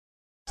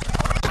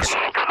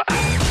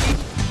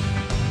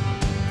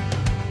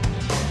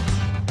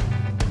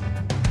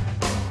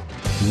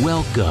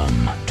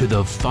Welcome to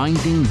the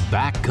Finding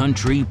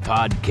Backcountry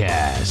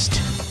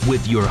Podcast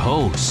with your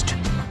host,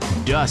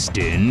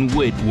 Dustin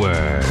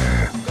Whitwer.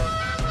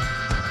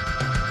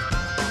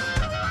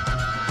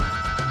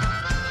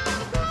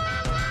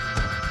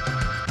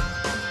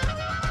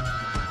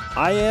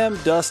 I am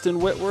Dustin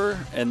Whitwer,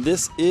 and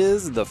this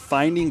is the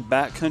Finding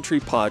Backcountry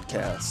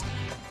Podcast.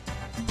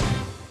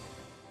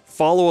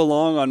 Follow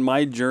along on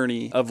my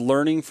journey of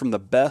learning from the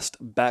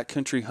best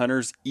backcountry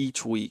hunters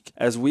each week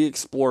as we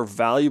explore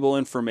valuable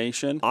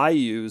information I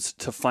use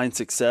to find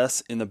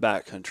success in the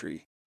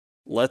backcountry.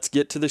 Let's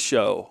get to the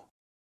show.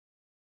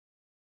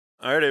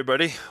 All right,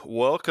 everybody.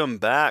 Welcome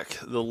back.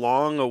 The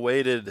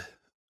long-awaited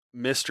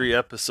mystery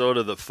episode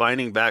of the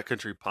Finding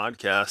Backcountry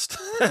Podcast.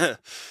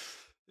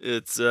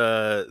 This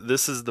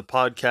is the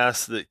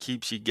podcast that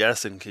keeps you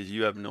guessing because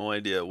you have no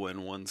idea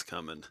when one's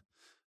coming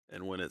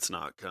and when it's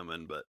not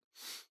coming. But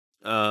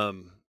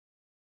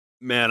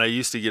man, I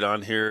used to get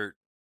on here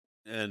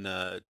and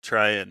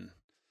try and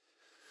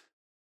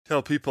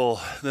tell people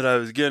that I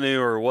was gonna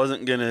or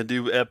wasn't gonna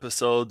do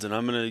episodes, and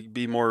I'm gonna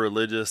be more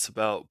religious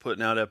about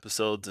putting out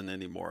episodes. And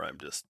anymore, I'm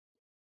just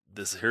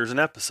here's an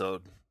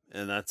episode,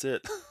 and that's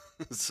it.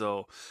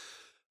 So,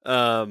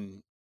 got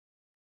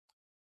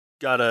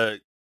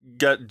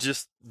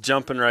just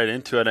jumping right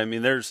into it. I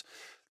mean, there's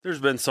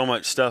been so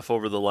much stuff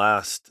over the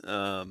last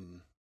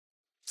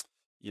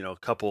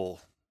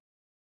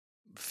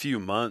few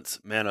months.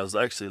 Man, I was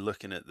actually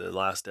looking at the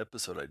last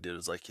episode I did. It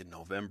was like in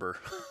November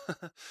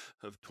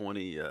of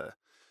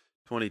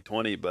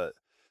 2020, but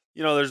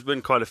there's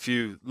been quite a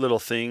few little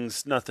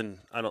things. Nothing,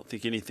 I don't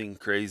think anything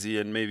crazy,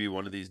 and maybe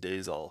one of these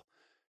days I'll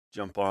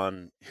jump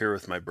on here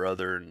with my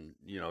brother and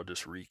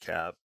just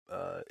recap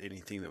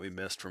anything that we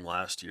missed from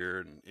last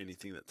year and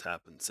anything that's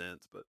happened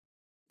since. But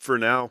for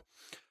now,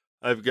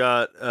 I've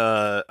got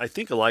I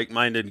think a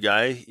like-minded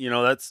guy.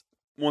 That's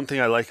one thing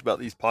I like about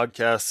these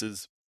podcasts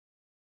is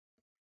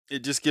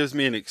it just gives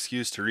me an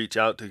excuse to reach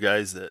out to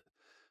guys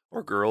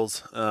or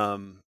girls,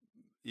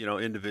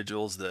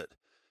 individuals that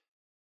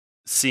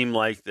seem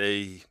like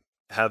they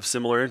have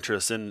similar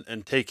interests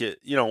and take it,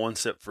 one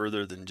step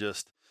further than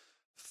just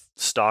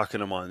stalking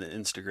them on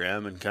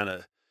Instagram, and kind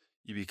of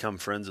you become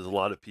friends with a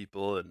lot of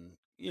people and,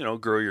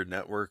 grow your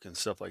network and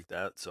stuff like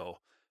that. So,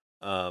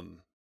 I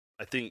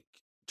think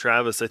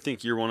Travis,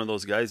 you're one of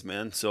those guys,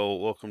 man. So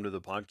welcome to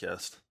the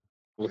podcast.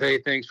 Well, hey,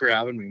 thanks for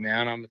having me,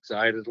 man. I'm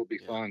excited. It'll be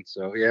fun.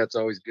 So yeah, it's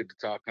always good to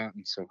talk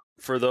hunting. So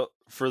for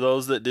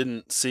those that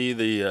didn't see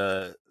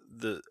or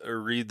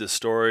read the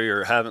story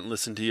or haven't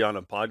listened to you on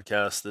a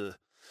podcast,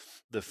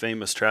 the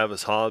famous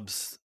Travis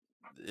Hobbs,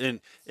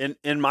 in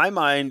my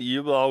mind,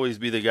 you will always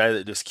be the guy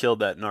that just killed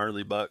that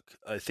gnarly buck,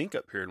 I think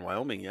up here in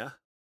Wyoming. Yeah.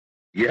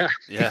 Yeah.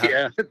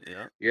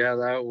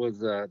 That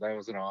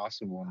was an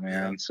awesome one,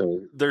 man.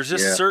 So there's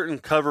just certain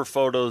cover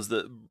photos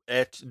that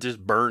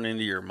just burn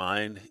into your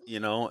mind,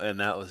 and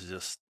that was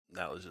just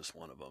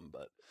one of them.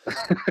 But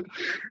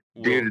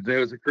dude, that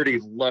was a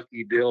pretty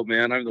lucky deal,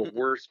 man. I'm the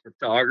worst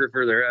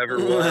photographer there ever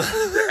was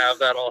to have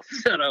that all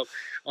set up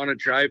on a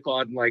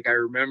tripod. And I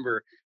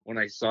remember when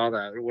I saw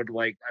that,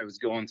 I was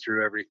going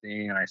through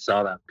everything and I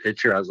saw that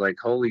picture, I was like,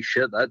 holy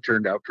shit, that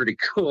turned out pretty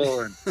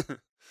cool.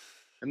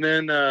 And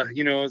then,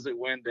 as it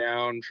went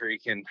down,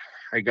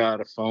 I got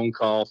a phone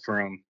call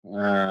from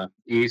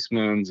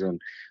Eastman's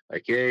and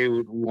hey,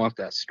 we want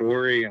that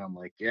story. And I'm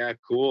like, yeah,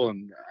 cool.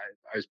 And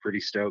I was pretty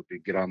stoked to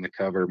get on the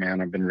cover,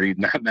 man. I've been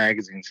reading that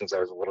magazine since I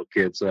was a little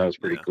kid, so that was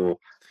pretty cool.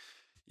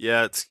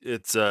 Yeah,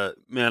 it's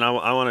man,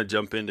 I want to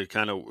jump into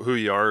kind of who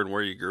you are and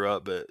where you grew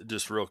up, but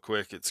just real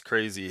quick, it's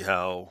crazy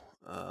how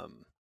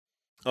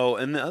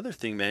and the other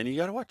thing, man, you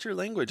got to watch your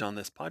language on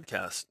this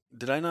podcast.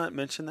 Did I not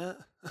mention that?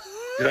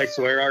 Did I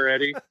swear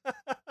already?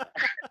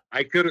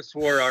 I could have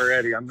swore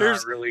already. I'm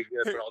not really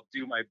good, but I'll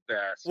do my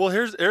best. Well,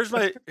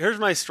 here's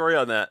my story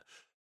on that.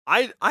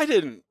 I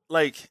didn't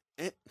like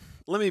it.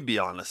 Let me be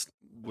honest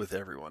with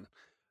everyone.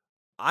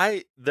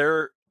 My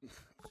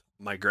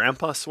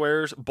grandpa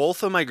swears.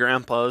 Both of my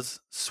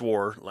grandpas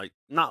swore,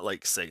 not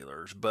like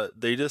sailors,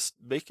 but they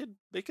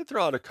could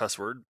throw out a cuss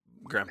word.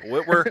 Grandpa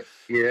Whitwer,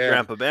 yeah.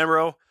 Grandpa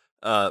Bamro.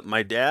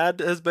 My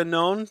dad has been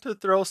known to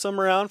throw some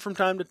around from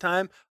time to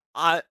time.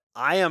 I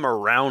am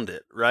around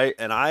it, right?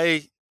 And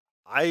I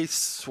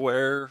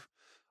swear,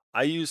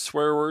 I use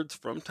swear words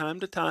from time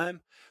to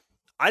time.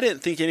 I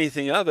didn't think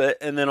anything of it,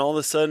 and then all of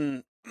a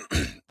sudden,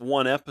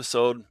 one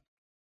episode,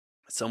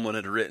 someone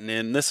had written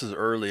in. This is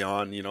early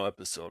on,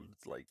 episode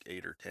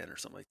 8 or 10 or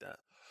something like that.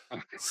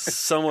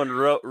 Someone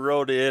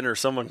wrote in, or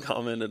someone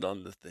commented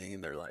on the thing,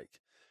 and they're like,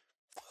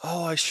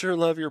 oh, I sure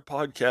love your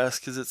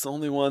podcast because it's the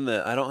only one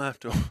that I don't have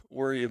to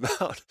worry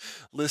about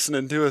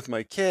listening to with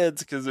my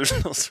kids because there's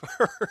no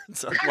swear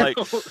words. I'm like,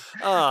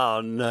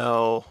 oh,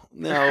 no.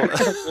 Well,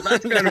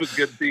 that's kind of a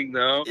good thing,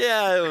 though.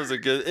 Yeah, it was a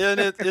good,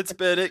 and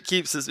it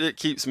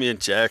keeps me in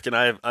check. And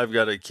I've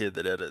got a kid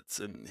that edits,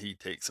 and he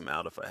takes them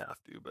out if I have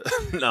to. But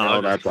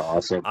no, that's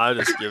awesome. I'm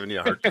just giving you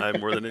a hard time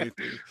more than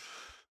anything.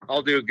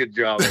 I'll do a good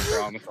job, I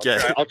promise.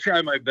 I'll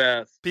try my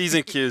best. P's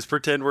and Q's,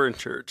 pretend we're in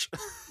church.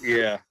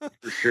 Yeah,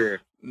 for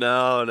sure.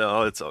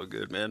 No, it's all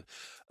good, man.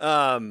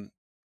 Um,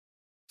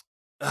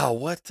 oh,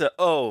 what?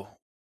 Oh,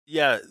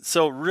 yeah.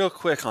 So real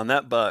quick on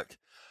that buck,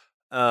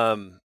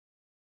 um,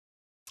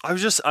 I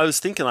was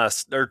thinking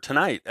last or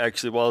tonight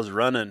actually while I was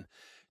running,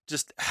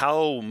 just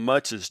how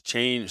much has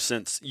changed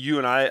since you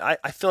and I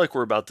feel like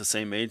we're about the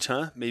same age,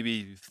 huh?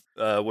 Maybe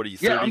what are you,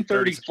 Yeah, 30, I'm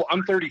 30? 34.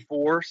 I'm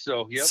 34.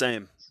 So yep.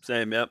 Same.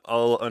 Yep.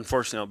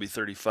 Unfortunately I'll be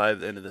 35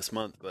 at the end of this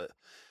month, but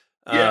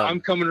Yeah,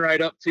 I'm coming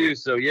right up too.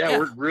 So yeah,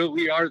 yeah,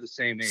 we are the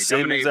same age. I'm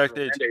same in exact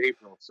April, age. end of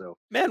April. So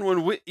Man,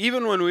 when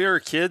we were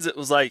kids, it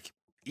was like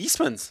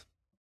Eastman's.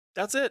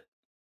 That's it.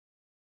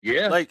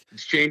 yeah, Like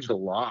it's changed a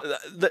lot.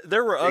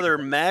 there were Big other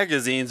time.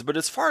 magazines, but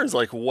as far as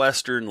like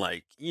Western,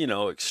 like,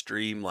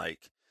 extreme,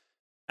 like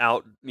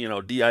out,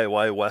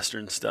 DIY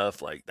Western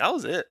stuff, like that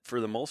was it for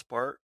the most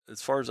part,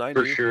 as far as I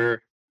For knew.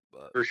 sure.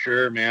 But For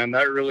sure, man.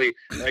 That really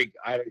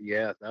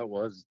yeah, that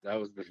was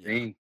the yeah.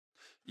 thing.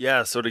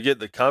 Yeah, so to get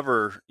the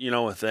cover,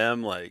 with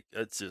them, like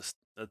that's just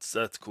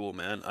that's cool,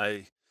 man.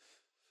 I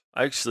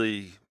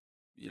actually,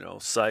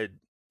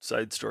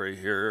 side story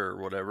here or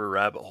whatever,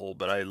 rabbit hole,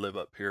 but I live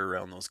up here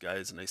around those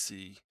guys and I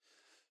see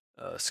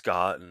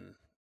Scott and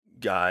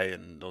Guy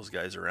and those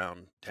guys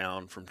around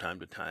town from time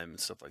to time and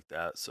stuff like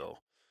that. So,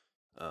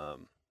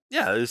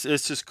 yeah, it's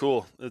just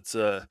cool. It's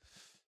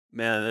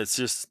man,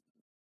 it's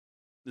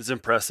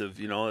impressive.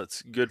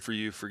 It's good for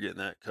you for getting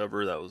that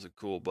cover. That was a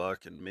cool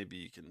buck, and maybe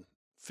you can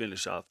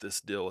finish off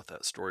this deal with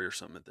that story or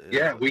something at the end.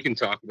 Yeah, But we can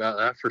talk about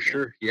that for yeah,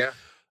 sure. Yeah.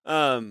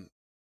 um,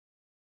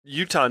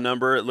 Utah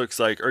number. It looks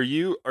like. Are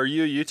you a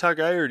Utah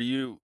guy or do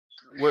you?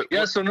 Yeah,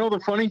 What? so no, the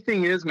funny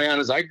thing is, man,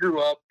 is I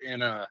grew up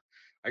in a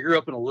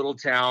little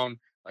town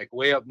like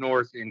way up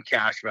north in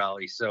Cache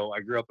Valley. So I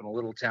grew up in a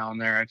little town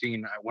there. I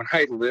mean, when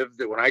I grew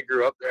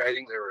up there, I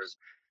think there was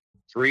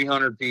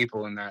 300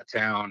 people in that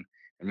town.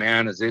 And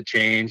man, has it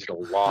changed a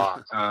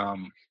lot.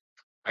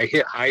 I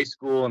hit high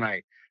school and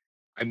I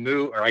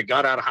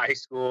got out of high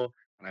school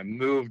and I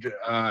moved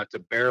to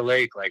Bear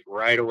Lake like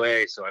right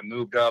away. So I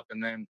moved up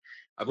and then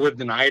I've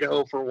lived in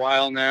Idaho for a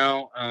while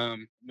now.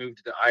 Moved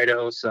to the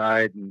Idaho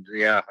side and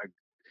yeah, I've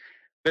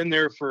been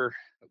there for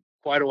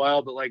quite a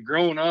while. But like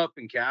growing up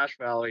in Cache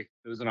Valley,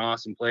 it was an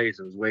awesome place.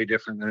 It was way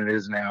different than it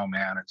is now,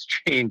 man. It's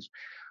changed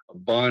a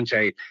bunch.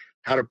 I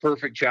had a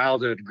perfect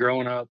childhood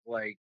growing up.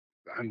 Like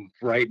I'm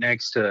right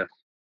next to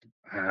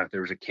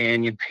there was a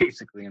canyon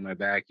basically in my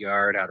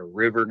backyard, had a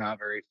river not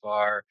very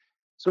far.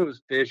 So it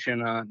was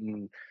fishing,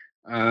 hunting,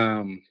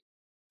 um,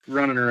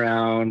 running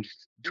around,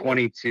 What?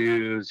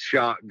 22s,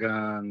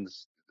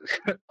 shotguns,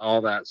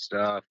 all that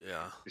stuff.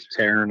 Yeah. Just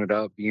tearing it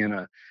up, being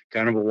a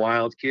kind of a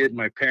wild kid.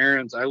 My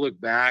parents, I look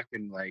back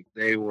and like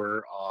they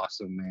were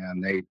awesome,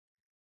 man.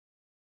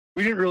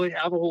 We didn't really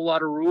have a whole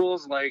lot of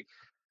rules. Like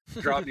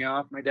drop me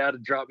off. My dad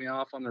would drop me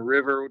off on the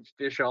river, would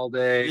fish all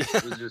day. Yeah.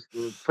 It was just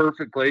the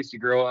perfect place to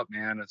grow up,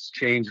 man. It's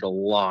changed a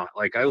lot.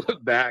 Like I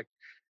look back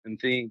and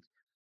think,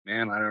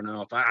 man, I don't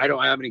know if I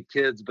don't have any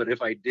kids, but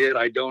if I did,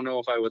 I don't know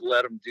if I would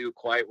let them do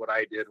quite what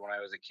I did when I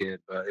was a kid.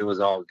 But it was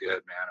all good,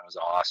 man. It was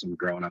awesome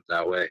growing up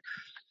that way.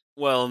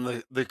 Well,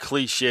 and the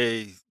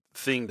cliche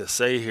thing to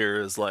say here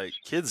is like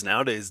kids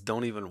nowadays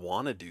don't even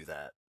want to do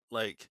that.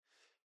 Like,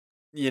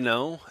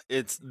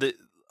 it's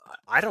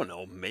I don't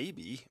know,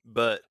 maybe,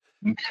 but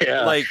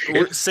Yeah, like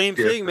it's same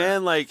thing, different.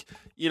 man. Like,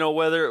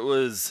 whether it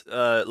was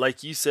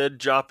like you said,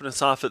 dropping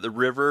us off at the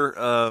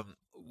river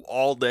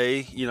all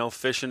day,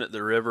 fishing at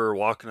the river,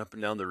 walking up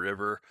and down the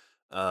river,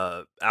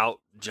 out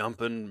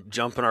jumping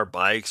our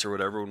bikes or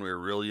whatever when we were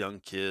real young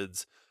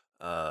kids,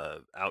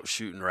 out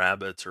shooting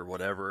rabbits or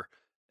whatever.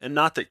 And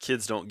not that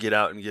kids don't get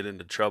out and get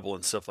into trouble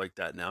and stuff like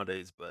that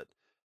nowadays, but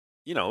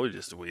we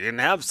didn't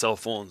have cell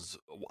phones.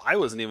 I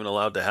wasn't even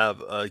allowed to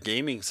have a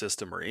gaming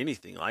system or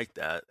anything like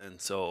that, and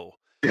so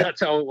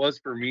That's how it was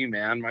for me,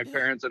 man. My yeah,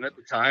 parents, and at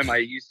the time, I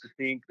used to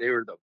think they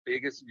were the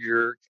biggest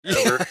jerks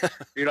ever. yeah,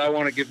 Dude, I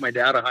want to give my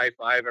dad a high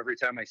five every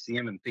time I see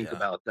him and think yeah,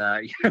 about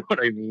that. You know what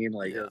I mean?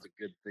 Like that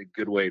yeah. was a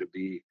good way to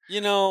be.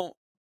 You know,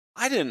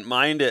 I didn't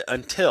mind it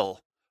until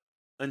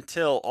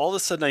all of a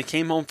sudden I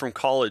came home from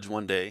college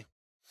one day,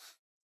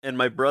 and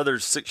my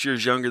brother's 6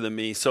 years younger than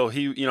me, so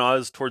I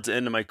was towards the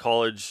end of my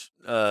college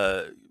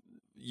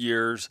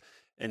years,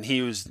 and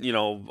he was,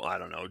 I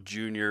don't know,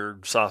 junior,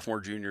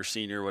 sophomore, junior,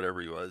 senior, whatever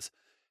he was.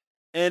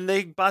 And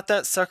they bought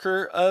that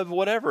sucker of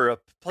whatever, a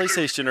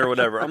PlayStation or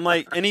whatever. I'm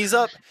like, and he's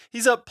up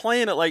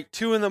playing at like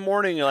 2 a.m.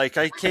 Like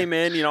I came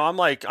in, I'm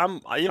like,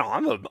 I'm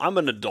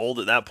an adult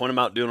at that point. I'm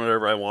out doing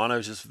whatever I want. I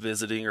was just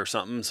visiting or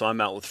something. So I'm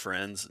out with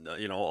friends,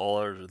 all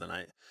hours of the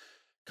night.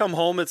 Come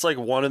home, it's like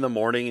 1 a.m.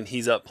 and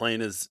he's up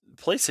playing his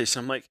PlayStation.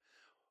 I'm like,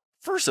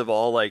 first of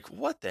all, like,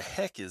 what the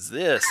heck is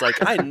this?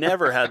 Like, I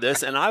never had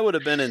this, and I would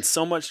have been in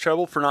so much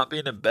trouble for not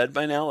being in bed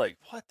by now. Like,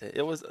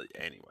 it was,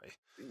 anyway.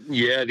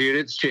 Yeah, dude,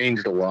 it's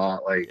changed a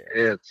lot. Like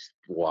Yeah. it's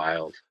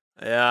wild.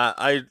 Yeah,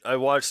 I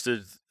watched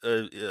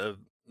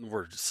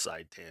we're just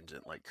side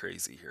tangent like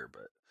crazy here,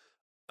 but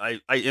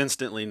I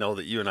instantly know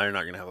that you and I are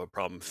not going to have a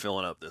problem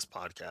filling up this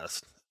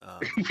podcast.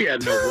 Yeah,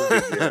 no,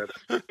 we'll be good.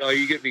 Oh,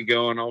 you get me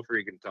going, I'll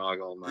freaking talk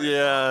all night.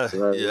 Yeah,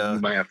 So yeah. you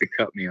might have to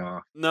cut me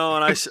off. No,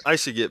 and I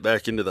should get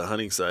back into the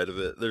hunting side of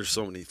it. There's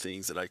so many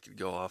things that I could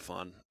go off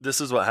on.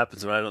 This is what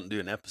happens when I don't do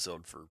an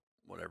episode for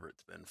whatever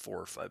it's been, 4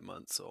 or 5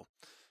 months. So,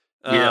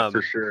 Yeah,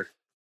 for sure.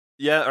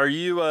 yeah. Are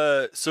you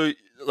so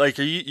like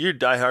you're a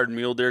diehard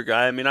mule deer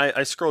guy? I mean,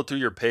 I scrolled through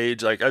your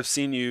page. Like I've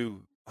seen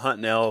you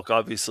hunting elk,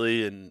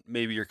 obviously, and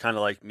maybe you're kind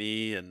of like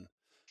me and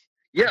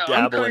Yeah,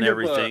 I'm dabble in kind of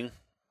everything.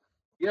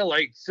 yeah,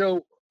 like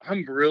so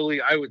I'm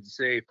really, I would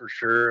say for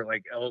sure,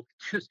 like elk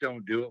just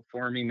don't do it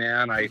for me,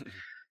 man.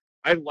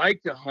 I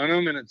like to hunt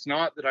them, and it's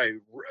not that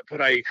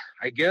but I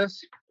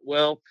guess,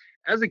 well,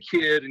 as a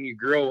kid and you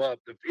grow up,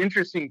 the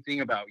interesting thing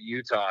about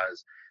Utah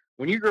is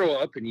when you grow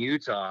up in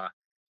Utah,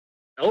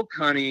 elk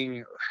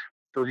hunting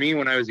for me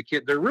when I was a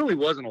kid, there really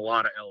wasn't a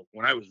lot of elk.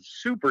 When I was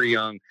super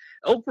young,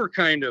 elk were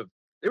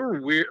they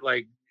were weird.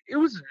 Like it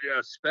was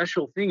a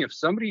special thing. If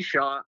somebody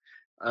shot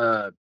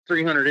a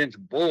 300-inch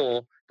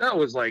bull, that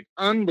was like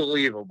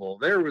unbelievable.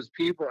 There was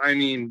people, I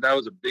mean, that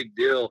was a big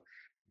deal.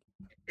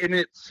 And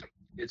it's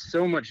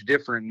so much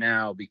different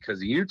now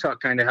because Utah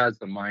kind of has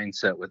the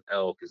mindset with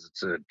elk is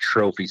it's a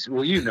trophy.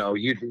 Well, you know,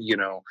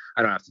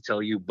 I don't have to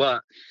tell you,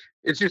 but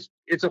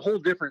it's a whole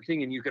different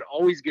thing, and you could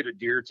always get a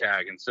deer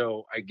tag. And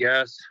so I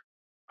guess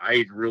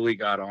I really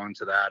got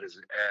onto that as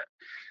at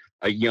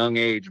a young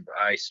age.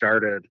 I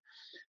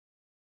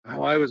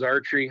was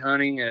archery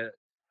hunting at,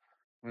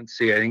 let's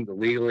see, I think the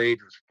legal age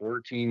was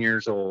 14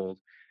 years old,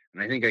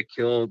 and I think I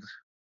killed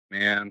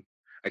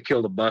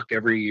a buck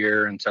every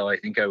year until I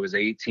think I was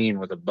 18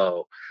 with a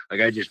bow. Like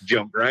I just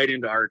jumped right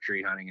into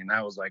archery hunting, and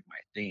that was like my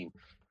thing.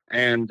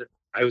 And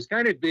I was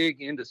kind of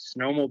big into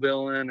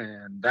snowmobiling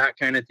and that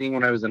kind of thing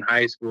when I was in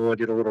high school. I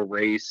did a little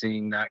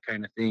racing, that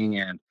kind of thing.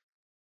 And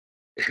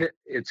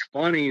it's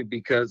funny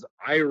because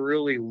I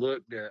really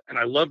looked at, and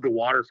I loved to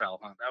waterfowl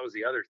hunt. That was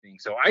the other thing.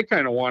 So I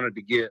kind of wanted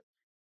to get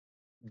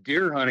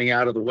deer hunting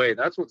out of the way.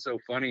 That's what's so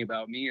funny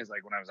about me is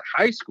like when I was in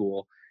high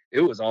school,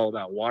 it was all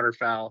about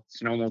waterfowl,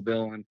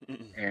 snowmobiling,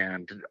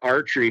 and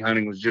archery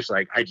hunting was just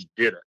like, I just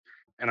did it.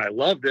 And I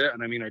loved it.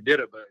 And I mean, I did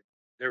it, but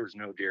there was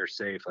no deer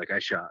safe. Like I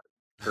shot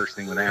first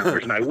thing with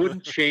antlers, and I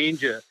wouldn't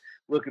change it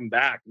looking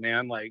back,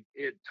 man. Like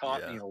it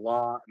taught me a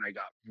lot. And I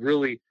got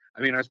really,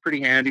 I mean, I was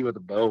pretty handy with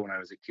a bow when I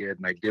was a kid,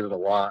 and I did it a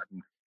lot.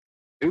 And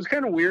it was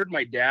kind of weird.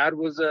 My dad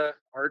was a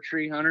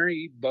archery hunter.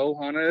 He bow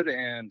hunted,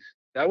 and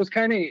that was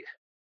kind of,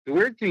 the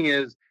weird thing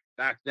is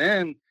back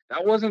then,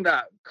 that wasn't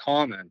that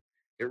common.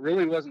 It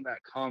really wasn't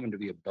that common to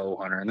be a bow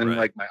hunter. And then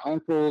like my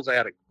uncles, I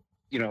had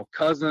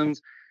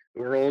cousins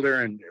who were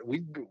older, and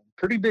we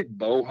pretty big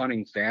bow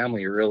hunting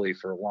family really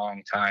for a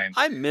long time.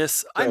 I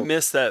miss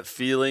that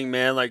feeling,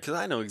 man. Like, cause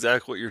I know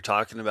exactly what you're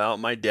talking about.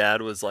 My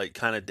dad was like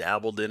kind of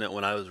dabbled in it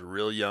when I was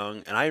real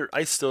young, and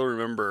I still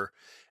remember,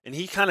 and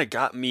he kind of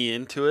got me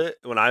into it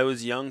when I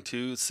was young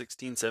too,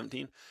 16,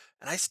 17.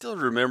 And I still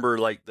remember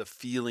like the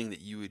feeling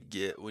that you would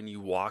get when you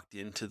walked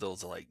into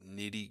those like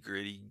nitty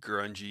gritty,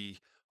 grungy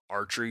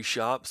archery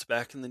shops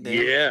back in the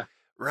day. Yeah.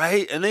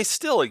 Right. And they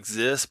still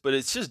exist, but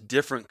it's just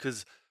different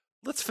because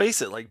let's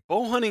face it, like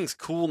bow hunting's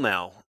cool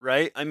now,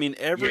 right? I mean,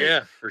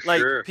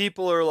 sure.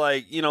 People are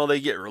like, they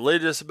get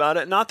religious about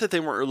it. Not that they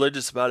weren't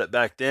religious about it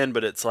back then,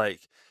 but it's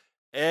like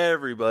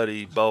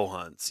everybody bow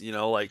hunts,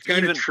 like it's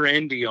kind of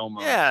trendy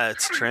almost. Yeah,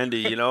 it's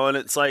trendy, and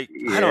it's like,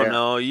 I don't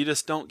know, you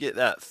just don't get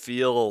that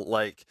feel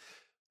like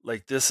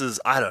this is,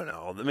 I don't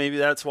know, maybe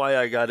that's why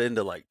I got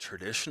into like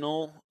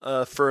traditional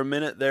for a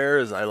minute there,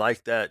 is I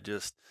like that,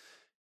 just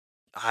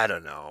I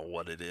don't know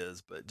what it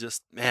is, but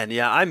just, man,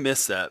 yeah, I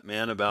miss that,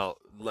 man, about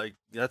like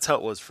that's how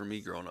it was for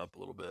me growing up a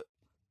little bit.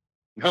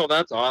 No,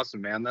 that's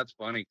awesome, man. That's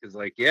funny because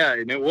like, yeah,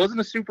 and it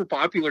wasn't a super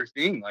popular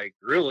thing, like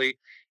really.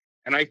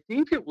 And I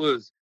think it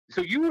was,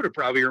 so you would have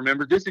probably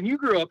remembered this, and you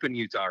grew up in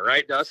Utah,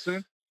 right,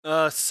 Dustin?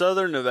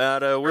 Southern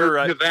Nevada. We're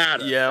right.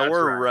 Nevada. Yeah,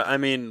 we're right. I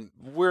mean,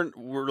 we're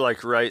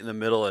like right in the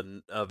middle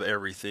of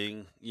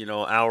everything.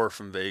 Hour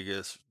from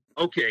Vegas.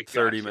 Okay,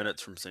 30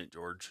 minutes from St.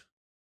 George.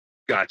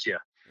 Gotcha.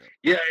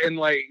 Yeah, and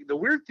like the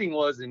weird thing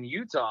was in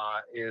Utah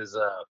is,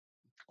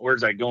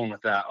 where's I going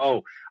with that?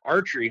 Oh,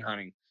 archery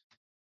hunting.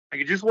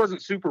 Like it just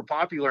wasn't super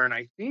popular, and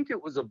I think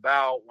it was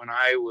about when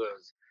I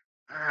was,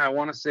 I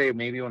want to say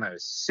maybe when I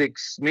was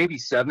 6, maybe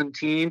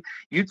 17.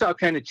 Utah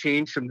kind of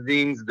changed some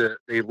things that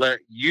they let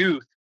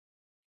youth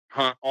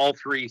hunt all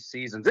 3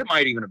 seasons. It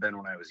might even have been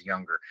when I was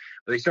younger,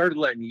 but they started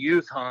letting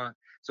youth hunt.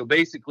 So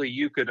basically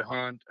you could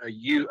hunt a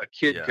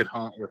kid could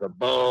hunt with a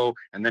bow,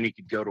 and then he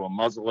could go to a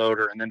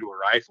muzzleloader and then to a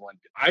rifle. And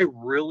I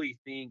really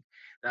think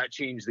that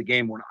changed the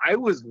game. When I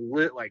was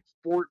like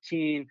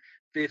 14,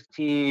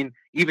 15,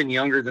 even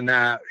younger than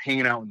that,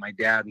 hanging out with my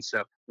dad and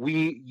stuff,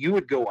 you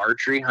would go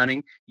archery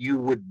hunting. You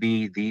would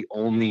be the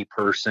only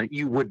person.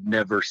 You would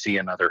never see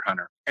another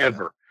hunter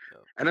ever. Yeah.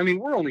 And I mean,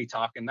 we're only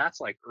talking, that's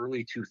like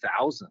early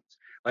 2000s.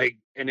 Like,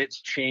 and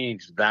it's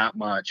changed that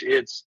much.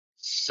 It's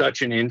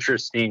such an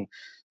interesting,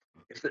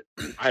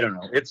 I don't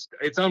know. It's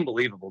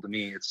unbelievable to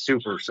me. It's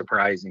super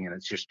surprising, and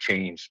it's just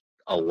changed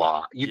a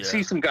lot. You'd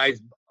see some guys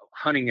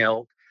hunting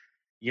elk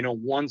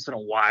once in a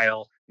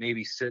while,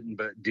 maybe sitting,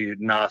 but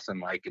dude, nothing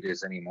like it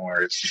is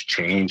anymore. It's just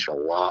changed a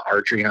lot.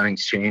 Archery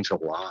hunting's changed a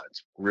lot.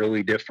 It's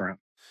really different.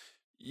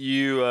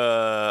 You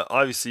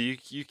obviously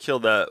you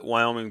killed that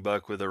Wyoming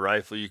buck with a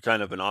rifle. You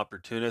kind of an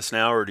opportunist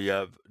now, or do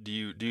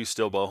you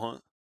still bow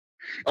hunt?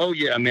 Oh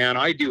yeah, man,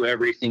 I do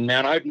everything,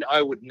 man.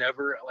 I would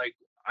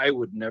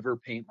never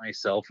paint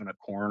myself in a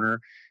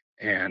corner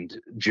and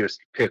just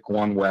pick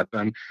one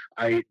weapon.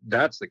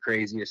 That's the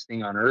craziest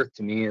thing on earth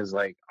to me is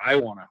like I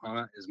want to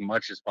hunt as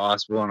much as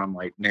possible, and I'm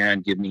like,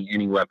 man, give me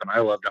any weapon. I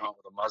love to hunt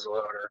with a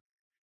muzzleloader,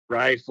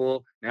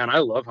 rifle. Man, I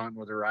love hunting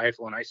with a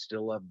rifle, and I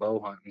still love bow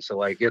hunting. So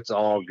like, it's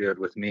all good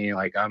with me.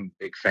 Like I'm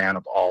a big fan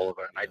of all of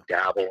it, and I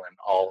dabble in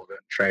all of it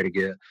and try to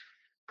get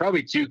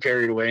probably too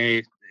carried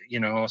away,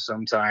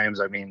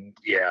 sometimes. I mean,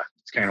 yeah,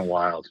 it's kind of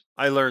wild.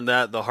 I learned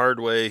that the hard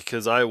way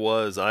because I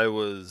was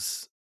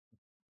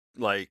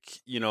like,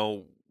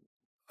 I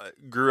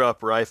grew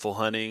up rifle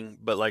hunting,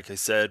 but like I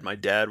said, my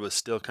dad was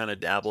still kind of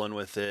dabbling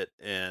with it.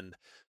 And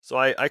so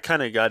I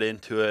kind of got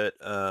into it,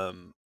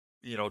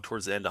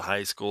 towards the end of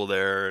high school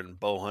there and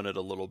bow hunted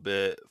a little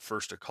bit.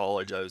 First of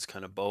college, I was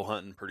kind of bow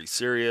hunting pretty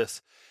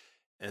serious.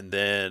 And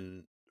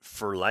then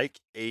for like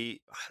I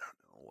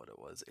don't know what it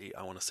was,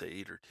 I want to say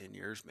 8 or 10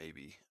 years,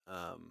 maybe.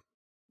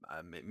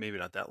 Maybe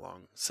not that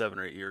long, 7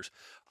 or 8 years.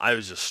 I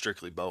was just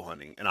strictly bow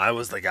hunting, and I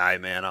was the guy,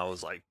 man. I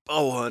was like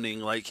bow hunting.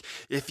 Like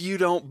if you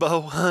don't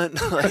bow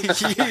hunt,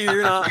 like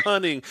you're not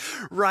hunting,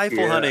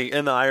 rifle hunting.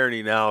 And the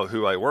irony now,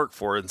 who I work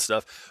for and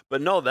stuff.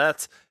 But no,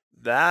 that's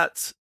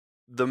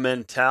the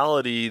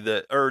mentality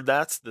or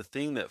that's the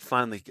thing that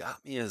finally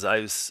got me. Is I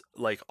was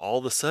like, all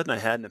of a sudden, I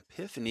had an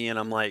epiphany, and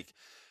I'm like,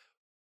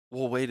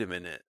 well, wait a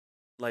minute.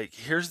 Like,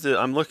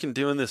 I'm looking,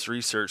 doing this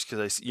research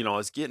because I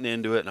was getting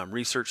into it and I'm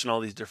researching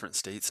all these different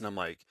states and I'm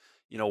like,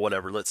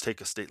 whatever, let's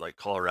take a state like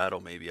Colorado,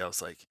 maybe. I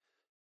was like,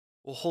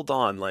 well, hold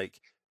on.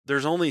 Like,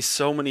 there's only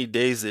so many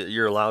days that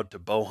you're allowed to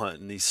bow hunt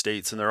in these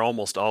states and they're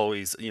almost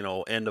always,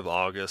 end of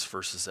August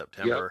versus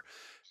September.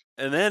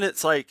 Yep. And then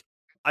it's like,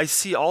 I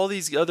see all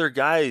these other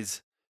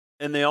guys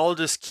and they all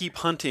just keep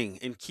hunting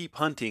and keep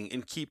hunting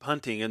and keep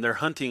hunting and they're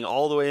hunting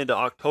all the way into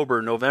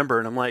October, November.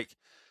 And I'm like,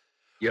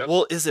 yep.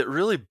 Well, is it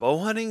really bow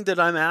hunting that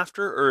I'm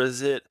after, or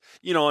is it,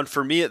 and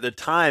for me at the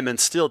time and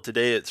still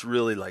today, it's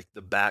really like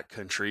the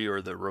backcountry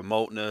or the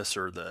remoteness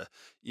or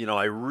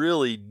I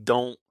really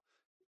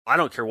I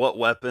don't care what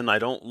weapon. I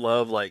don't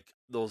love like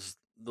those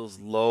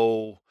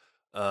low,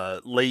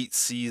 late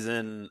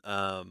season,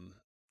 but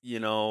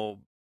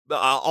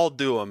I'll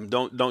do them.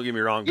 Don't get me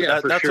wrong. But yeah,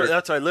 that's sure.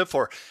 That's what I live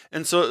for.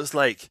 And so it was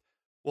like,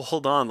 well,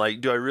 hold on.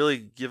 Like, do I really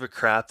give a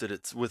crap that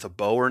it's with a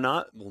bow or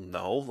not? Well,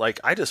 no.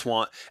 Like, I just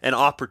want, and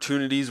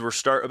opportunities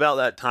about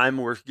that time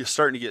we're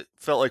starting to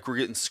felt like we're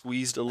getting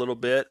squeezed a little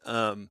bit.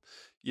 It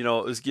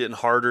was getting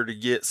harder to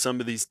get some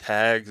of these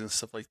tags and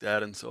stuff like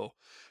that. And so,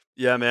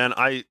 yeah, man,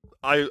 I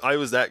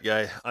was that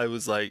guy. I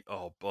was like,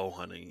 oh, bow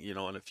hunting,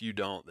 and if you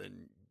don't,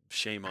 then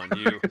shame on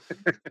you.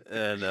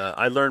 And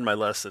I learned my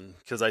lesson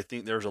because I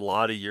think there's a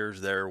lot of years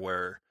there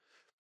where,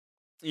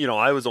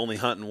 I was only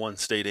hunting one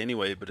state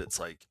anyway, but it's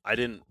like I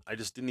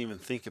just didn't even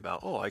think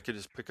about, I could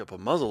just pick up a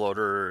muzzleloader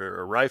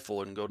or a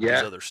rifle and go to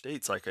these other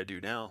states like I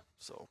do now.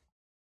 So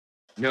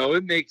no,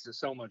 it makes it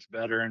so much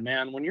better. And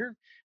man,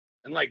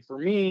 and like for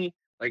me,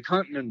 like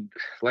hunting and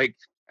like,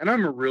 and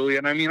I'm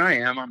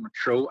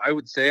I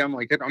would say I'm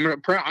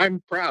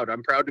proud.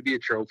 I'm proud to be a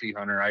trophy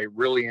hunter. I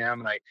really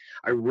am. And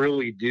I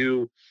really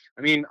do.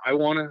 I mean, I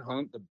want to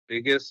hunt the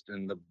biggest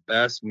and the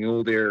best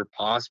mule deer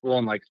possible.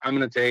 And like, I'm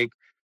going to take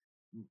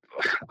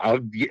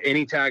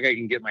any tag I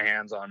can get my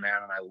hands on,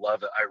 man. And I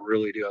love it. I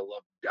really do. I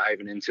love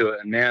diving into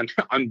it. And man,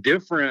 I'm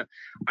different.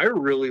 I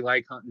really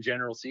like hunting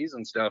general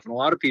season stuff. And a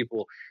lot of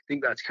people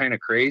think that's kind of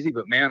crazy,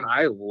 but man,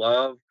 I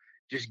love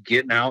just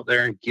getting out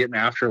there and getting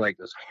after like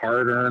this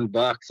hard-earned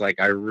bucks. Like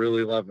I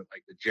really love it.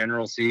 Like the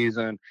general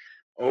season,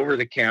 over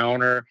the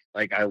counter.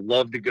 Like I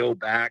love to go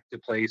back to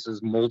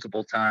places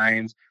multiple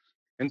times.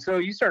 And so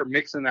you start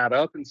mixing that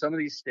up in some of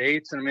these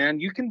states, and man,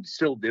 you can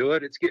still do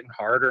it. It's getting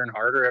harder and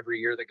harder every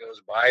year that goes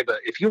by. But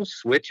if you'll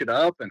switch it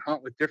up and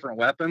hunt with different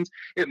weapons,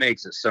 it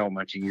makes it so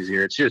much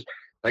easier. It's just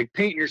like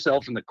painting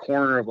yourself in the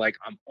corner of like,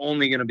 I'm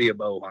only going to be a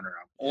bow hunter.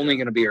 I'm only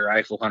going to be a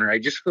rifle hunter. I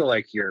just feel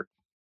like you're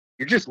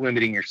just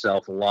limiting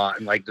yourself a lot,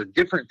 and like the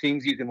different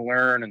things you can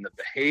learn and the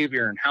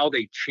behavior and how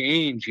they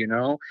change,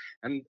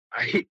 and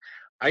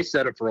I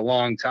said it for a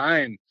long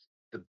time.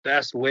 The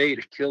best way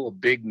to kill a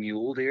big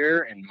mule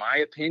deer, in my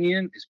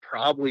opinion, is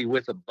probably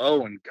with a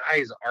bow. And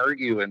guys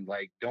argue and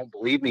like don't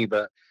believe me,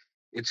 but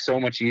it's so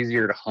much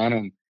easier to hunt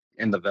them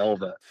in the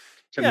velvet.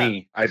 To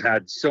me, I've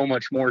had so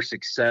much more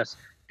success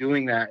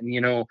doing that. And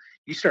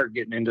you start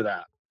getting into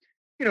that,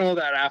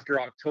 that after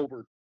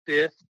October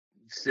 5th,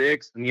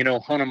 6th,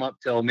 and hunt them up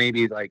till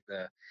maybe like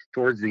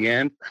towards the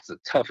end. That's the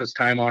toughest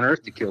time on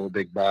earth to kill a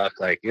big buck.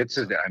 Like it's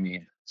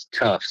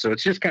tough. So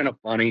it's just kind of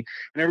funny,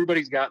 and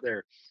everybody's got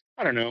their,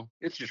 I don't know.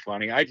 It's just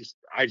funny. I just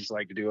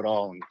like to do it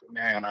all, and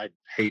man, I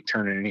hate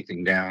turning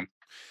anything down.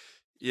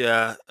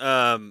 Yeah.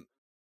 A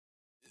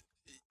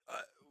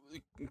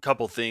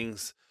couple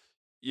things.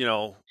 you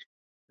know,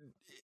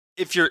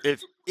 if you're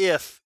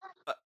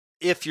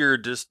if you're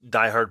just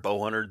diehard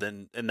bow hunter,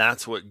 then and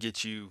that's what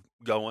gets you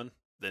going,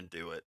 then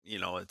do it.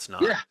 It's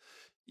not, Yeah,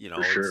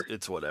 for sure.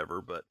 it's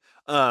whatever. But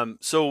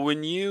so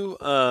when you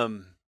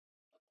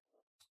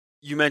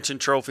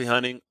mentioned trophy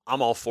hunting,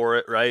 I'm all for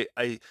it, right?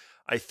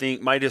 I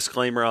think my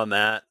disclaimer on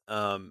that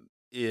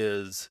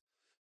is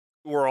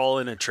we're all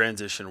in a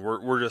transition.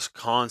 We're just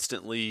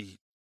constantly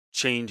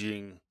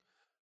changing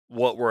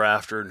what we're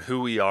after and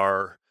who we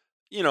are.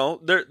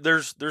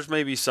 There's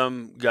maybe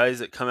some guys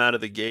that come out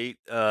of the gate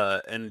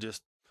and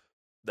just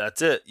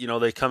that's it.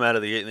 They come out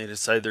of the gate and they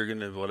decide they're going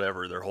to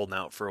whatever. They're holding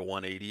out for a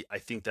 180. I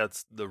think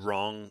that's the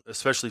wrong,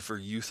 especially for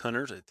youth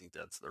hunters. I think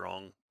that's the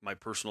wrong. My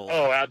personal.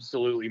 Oh,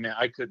 absolutely, man.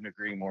 I couldn't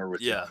agree more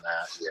with you Yeah. on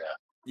that. Yeah.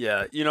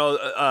 Yeah,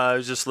 I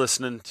was just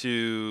listening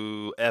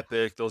to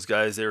Epic. Those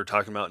guys, they were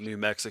talking about New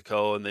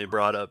Mexico, and they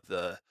brought up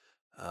the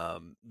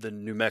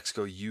New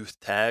Mexico youth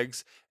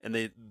tags, and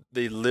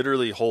they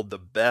literally hold the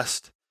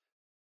best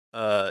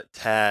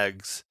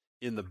tags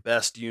in the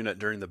best unit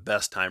during the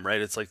best time,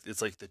 right? It's like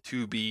the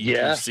 2B,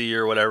 Yeah. 2C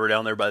or whatever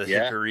down there by the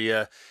Yeah.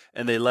 Hickoria,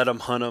 and they let them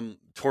hunt them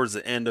towards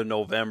the end of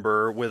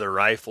November with a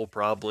rifle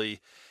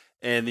probably.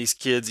 And these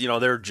kids,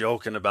 they're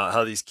joking about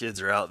how these kids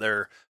are out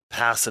there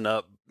passing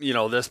up,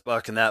 this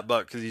buck and that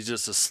buck because he's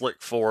just a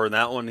slick four, and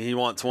that one he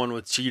wants one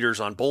with cheaters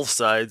on both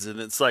sides, and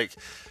it's like,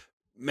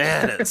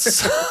 man, at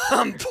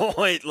some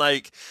point,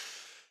 like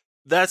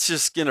that's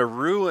just gonna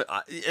ruin.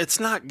 It's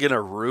not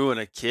gonna ruin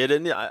a kid,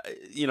 and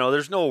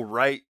there's no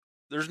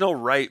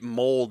right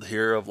mold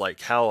here of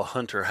like how a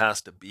hunter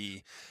has to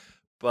be,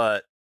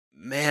 but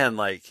man,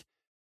 like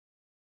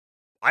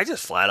I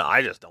just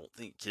don't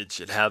think kids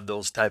should have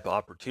those type of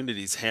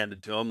opportunities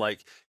handed to them.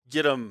 Like,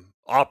 get them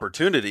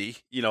opportunity,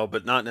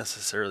 but not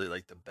necessarily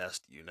like the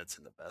best units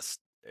in the best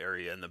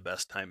area and the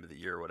best time of the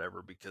year or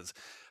whatever. Because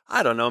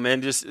I don't know,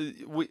 man. Just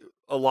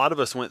a lot of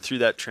us went through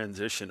that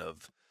transition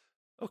of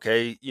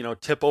okay,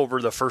 tip over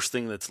the first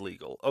thing that's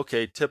legal.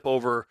 Okay, tip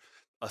over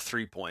a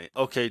 3-point.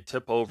 Okay,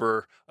 tip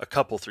over a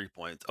couple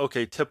 3-points.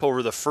 Okay, tip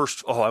over the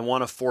first. Oh, I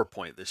want a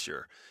 4-point this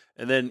year.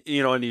 And then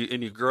and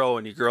you grow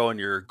and you grow and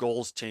your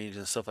goals change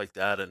and stuff like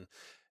that.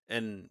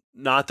 And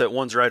not that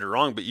one's right or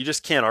wrong, but you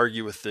just can't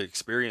argue with the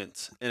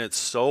experience. And it's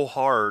so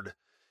hard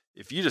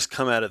if you just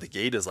come out of the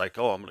gate as like,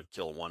 oh, I'm going to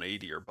kill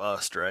 180 or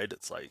bust, right?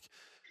 It's like,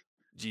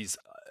 geez,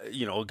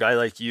 a guy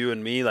like you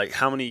and me, like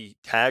how many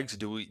tags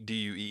do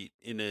you eat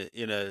in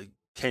a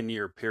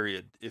 10-year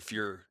period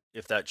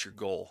if that's your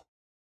goal?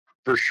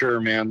 For sure,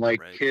 man. Like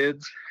Right.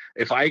 Kids,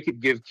 if I could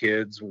give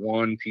kids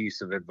one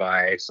piece of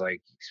advice, like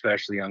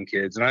especially young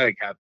kids, and I like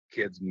have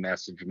kids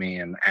message me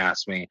and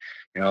ask me,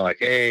 like,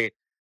 hey,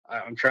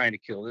 I'm trying to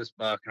kill this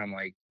buck. And I'm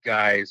like,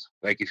 guys,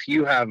 like if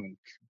you haven't,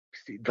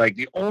 like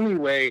the only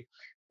way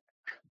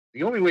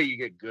you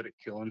get good at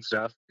killing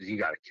stuff is you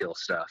got to kill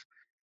stuff.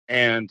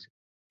 And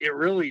it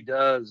really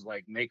does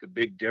like make a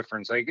big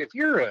difference. Like if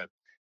you're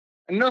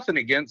nothing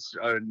against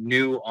a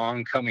new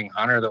oncoming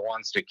hunter that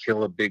wants to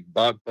kill a big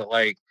buck, but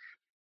like,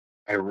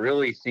 I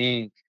really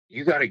think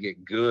you got to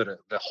get good at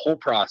the whole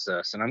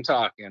process. And I'm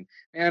talking,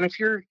 man, if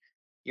you're,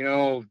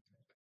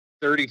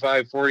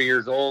 35, 40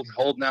 years old,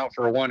 holding out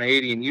for a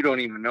 180 and you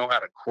don't even know how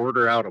to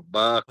quarter out a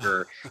buck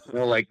or,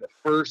 like the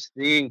first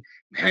thing,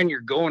 man,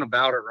 you're going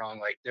about it wrong.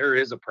 Like there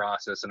is a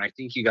process and I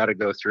think you got to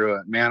go through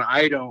it, man.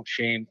 I don't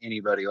shame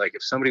anybody. Like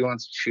if somebody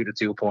wants to shoot a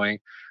 2-point,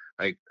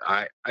 like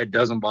it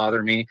doesn't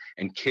bother me.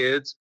 And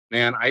kids,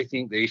 man, I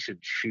think they should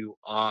shoot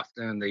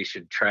often. They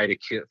should try to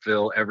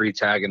fill every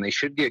tag and they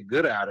should get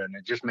good at it. And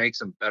it just makes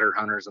them better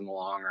hunters in the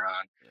long run.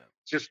 Yeah.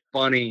 It's just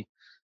funny.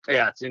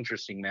 Yeah, it's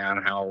interesting,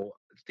 man, how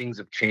things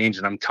have changed.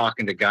 And I'm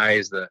talking to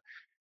guys that,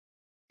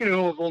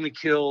 have only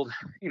killed,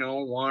 1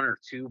 or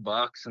 2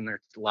 bucks and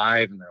they're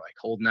live and they're like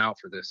holding out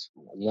for this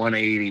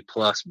 180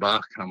 plus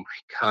buck. And I'm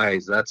like,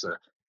 guys,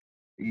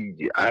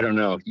 I don't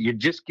know. You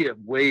just get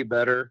way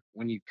better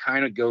when you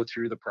kind of go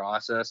through the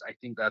process. I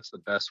think that's the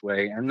best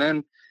way. And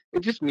then it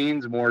just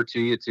means more to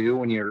you too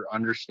when you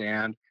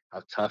understand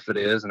how tough it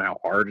is and how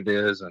hard it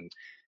is. And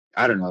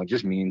I don't know, it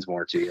just means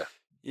more to you.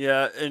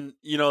 Yeah, and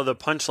the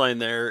punchline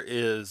there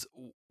is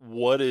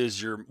where is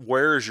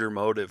your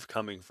motive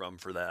coming from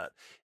for that?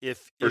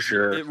 If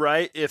sure.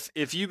 Right?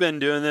 If you've been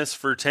doing this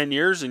for 10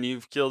 years and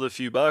you've killed a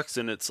few bucks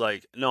and it's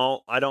like,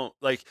 no, I don't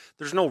like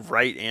there's no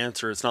right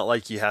answer. It's not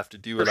like you have to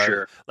do it.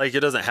 Sure. Like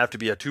it doesn't have to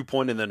be a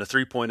 2-point and then a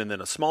 3-point and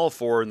then a small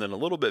 4 and then a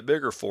little bit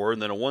bigger 4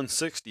 and then a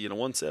 160 and a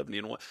 170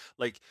 and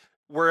like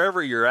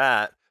wherever you're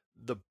at,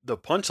 the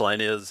punchline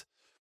is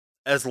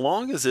as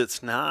long as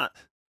it's not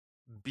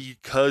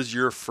because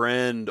your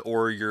friend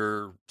or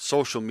your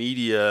social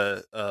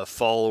media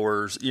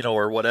followers,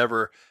 or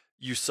whatever,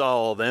 you saw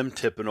all them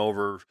tipping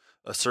over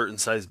a certain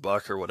size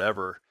buck or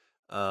whatever,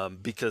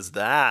 because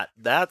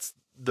that's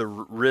the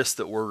risk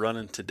that we're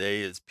running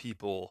today is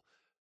people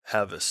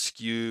have a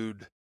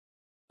skewed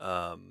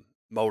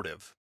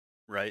motive,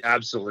 right?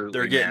 Absolutely.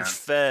 They're getting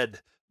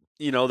fed.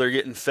 They're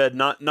getting fed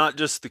not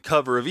just the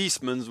cover of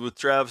Eastman's with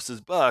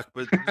Travis's buck,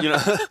 but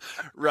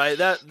right.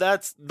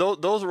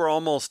 Those were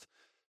almost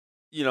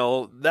you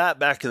know, that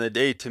back in the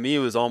day to me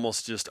was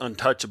almost just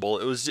untouchable.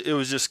 It was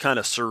just kind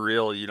of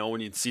surreal, you know,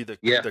 when you'd see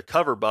the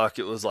cover buck,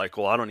 it was like,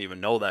 well, I don't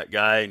even know that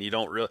guy, and you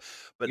don't really.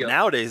 But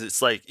nowadays,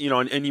 it's like, you know,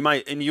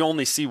 and you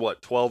only see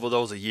what 12 of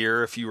those a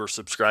year if you were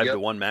subscribed to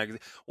one magazine.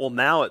 Well,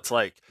 now it's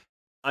like,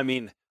 I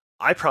mean,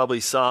 I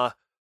probably saw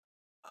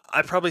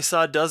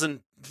a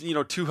dozen, you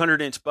know,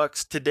 200-inch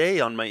bucks today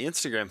on my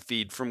Instagram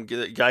feed from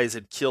guys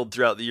had killed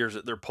throughout the years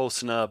that they're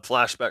posting a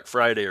Flashback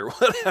Friday or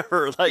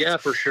whatever. Like, yeah,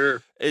 for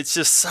sure. It's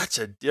just such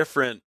a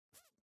different,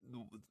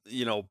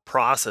 you know,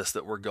 process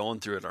that we're going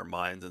through in our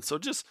minds. And so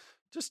just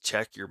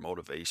check your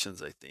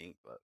motivations, I think.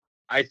 But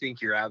I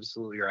think you're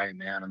absolutely right,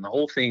 man. And the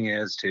whole thing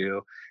is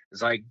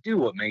like, do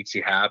what makes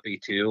you happy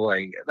too.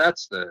 Like,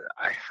 that's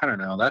I don't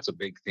know, that's a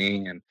big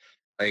thing. And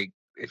like,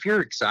 if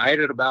you're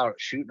excited about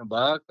shooting a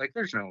buck, like,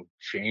 there's no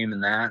shame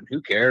in that. And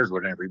who cares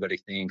what everybody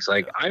thinks?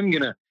 Like, I'm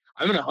gonna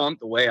hunt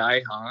the way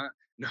I hunt.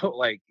 No,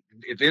 like,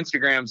 if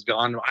Instagram's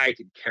gone, I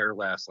could care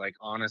less. Like,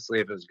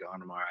 honestly, if it was gone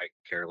tomorrow, I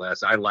could care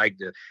less. I like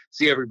to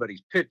see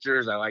everybody's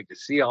pictures. I like to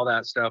see all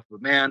that stuff.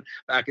 But man,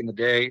 back in the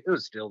day, it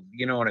was still,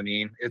 you know what I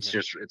mean? It's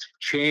just, it's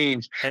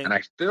changed. And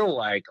I feel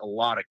like a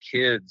lot of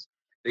kids,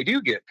 they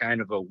do get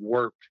kind of a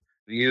warped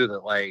view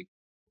that, like,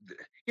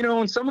 you know,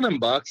 and some of them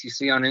bucks you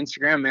see on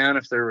Instagram, man,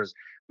 if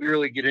we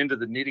really get into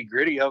the nitty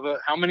gritty of it,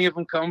 how many of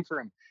them come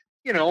from,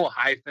 you know, a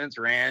high fence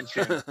ranch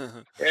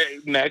in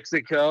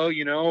Mexico,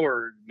 you know,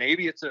 or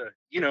maybe it's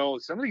you know,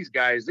 some of these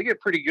guys, they get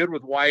pretty good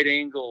with wide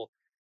angle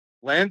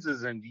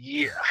lenses. And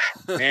yeah,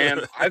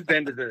 man, I've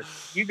been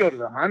you go to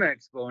the Hunt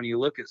Expo and you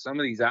look at some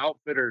of these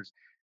outfitters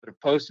that have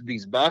posted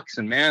these bucks,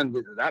 and man,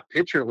 that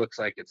picture looks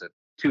like it's a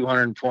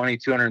 220,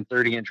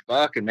 230-inch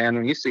buck. And man,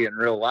 when you see it in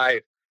real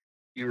life,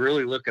 you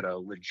really look at a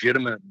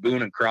legitimate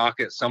Boone and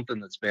Crockett, something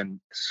that's been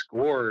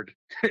scored,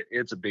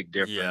 it's a big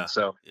difference. Yeah,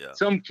 so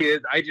some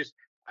kids, I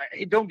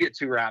don't get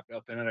too wrapped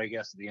up in it, I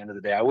guess, at the end of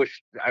the day. I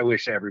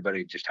wish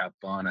everybody just have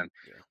fun and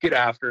get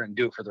after it and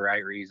do it for the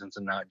right reasons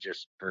and not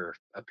just for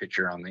a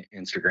picture on the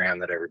Instagram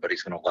that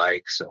everybody's going to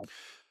like. So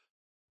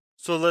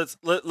let's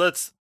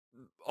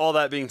all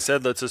that being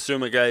said, let's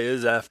assume a guy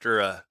is after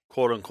a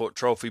quote unquote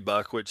trophy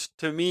buck, which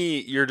to me,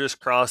 you're just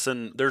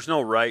crossing, there's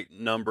no right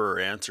number or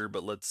answer,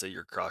 but let's say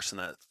you're crossing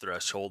that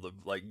threshold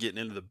of like getting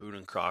into the Boone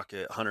and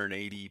Crockett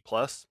 180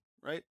 plus,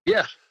 right?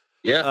 Yeah.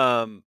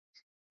 Yeah.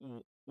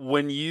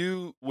 When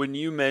you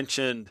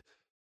mentioned,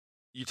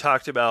 you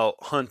talked about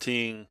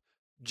hunting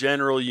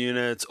general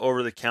units,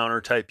 over the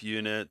counter type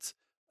units.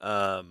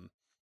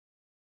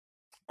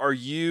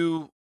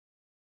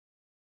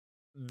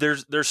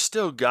 There's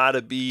still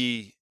gotta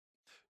be,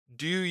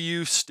 do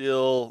you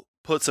still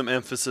put some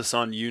emphasis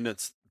on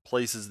units,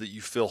 places that you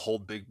feel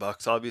hold big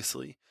bucks,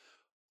 obviously?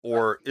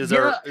 Or is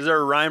there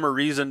a rhyme or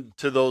reason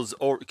to those?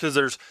 Or because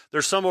there's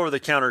some over the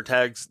counter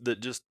tags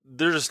that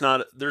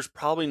there's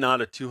probably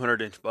not a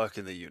 200-inch buck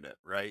in the unit,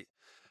 right?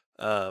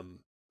 And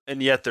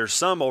yet there's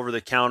some over the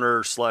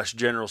counter /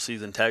 general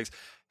season tags.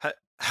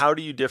 How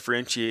do you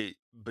differentiate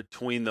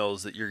between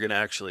those that you're going to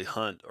actually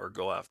hunt or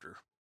go after?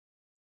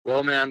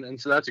 Well, man, and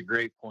so that's a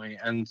great point.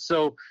 And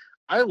so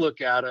I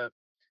look at it,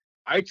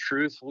 I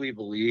truthfully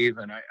believe,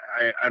 and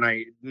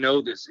I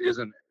know this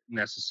isn't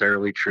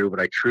necessarily true,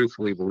 but I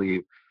truthfully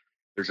believe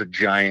there's a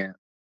giant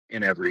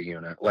in every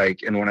unit.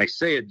 Like, and when I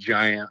say a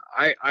giant,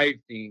 I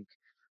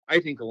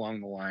think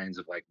along the lines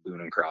of like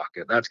Boone and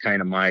Crockett. That's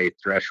kind of my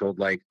threshold.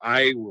 Like,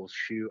 I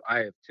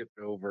have tipped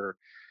over,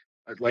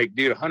 like,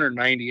 dude,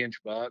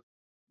 190-inch buck.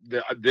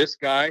 This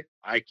guy,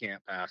 I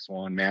can't pass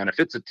one, man.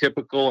 If it's a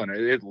typical and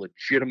it's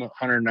legitimate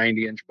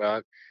 190-inch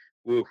buck,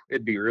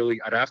 it'd be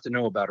I'd have to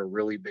know about a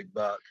really big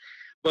buck.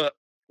 But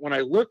when I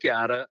look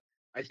at it,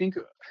 I think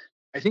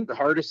the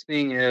hardest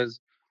thing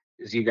is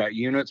you got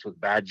units with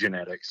bad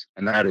genetics,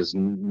 and that is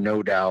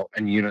no doubt,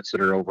 and units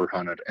that are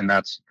overhunted, and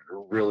that's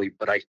really,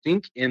 but I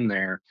think in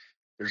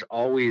there's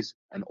always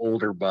an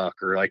older buck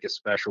or like a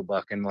special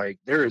buck, and like,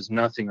 there is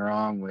nothing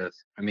wrong with,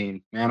 I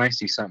mean, man, I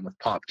see something with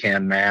pop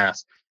can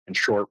mass and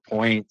short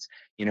points,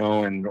 you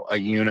know, and a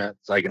unit,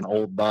 it's like an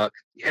old buck.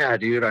 Yeah,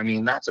 dude, I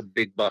mean, that's a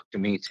big buck to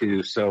me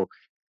too. So,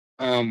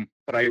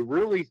 but I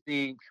really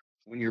think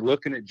when you're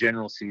looking at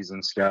general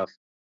season stuff,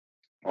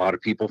 a lot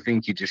of people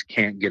think you just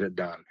can't get it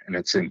done and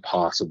it's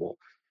impossible.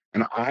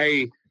 And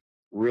I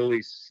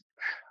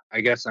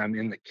guess I'm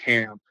in the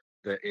camp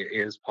that it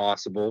is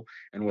possible,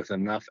 and with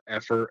enough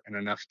effort and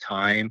enough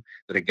time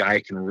that a guy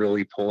can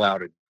really pull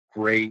out a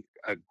great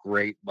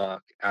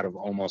buck out of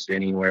almost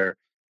anywhere.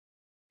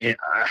 And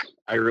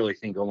I really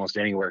think almost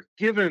anywhere,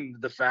 given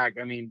the fact,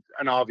 I mean,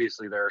 and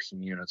obviously there are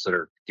some units that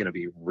are going to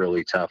be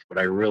really tough, but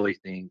I really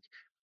think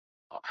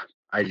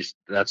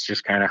that's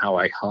just kind of how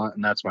I hunt,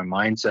 and that's my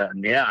mindset.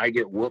 And yeah, I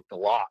get whooped a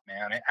lot,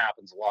 man. It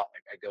happens a lot.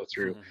 Like, I go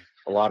through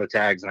a lot of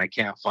tags and I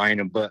can't find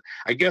them, but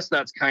I guess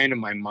that's kind of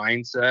my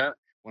mindset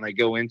when I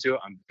go into it.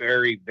 I'm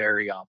very,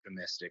 very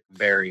optimistic,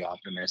 very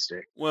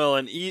optimistic. Well,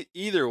 and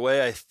either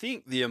way, I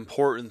think the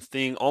important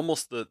thing,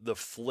 almost the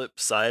flip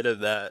side of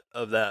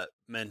that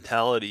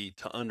mentality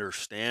to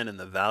understand, and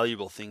the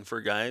valuable thing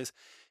for guys,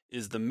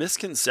 is the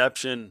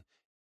misconception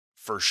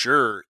for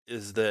sure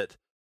is that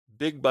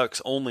big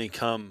bucks only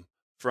come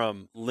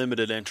from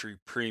limited entry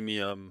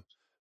premium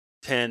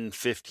 10,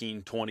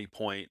 15, 20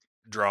 point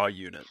draw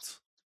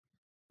units,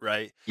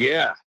 right?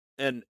 Yeah.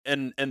 And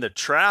the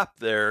trap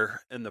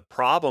there and the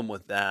problem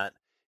with that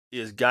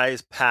is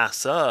guys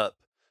pass up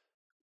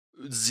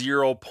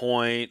 0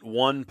 point,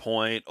 1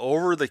 point,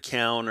 over the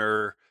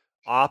counter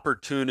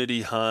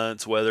opportunity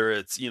hunts, whether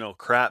it's,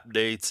 crap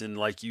dates in,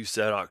 like you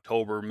said,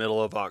 October,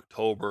 middle of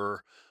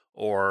October,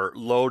 or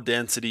low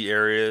density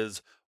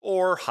areas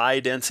or high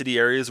density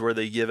areas where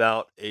they give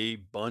out a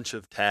bunch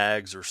of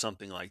tags or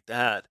something like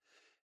that.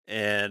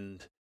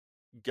 And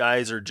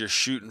guys are just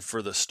shooting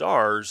for the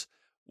stars.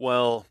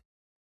 Well,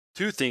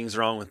 two things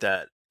wrong with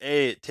that.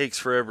 A, it takes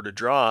forever to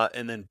draw,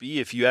 and then B,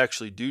 if you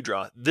actually do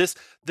draw this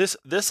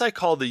I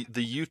call the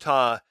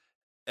Utah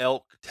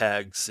elk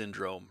tag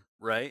syndrome,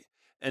 right?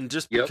 And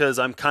just Yep. because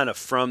I'm kind of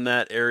from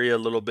that area a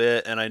little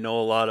bit, and I know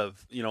a lot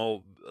of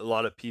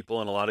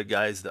people and a lot of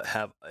guys that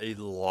have a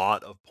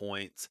lot of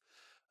points,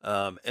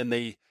 and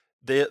they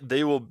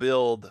will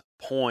build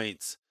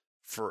points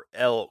for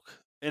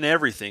elk and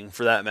everything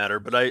for that matter.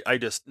 But I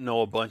just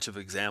know a bunch of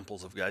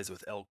examples of guys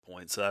with elk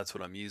points, so that's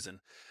what I'm using.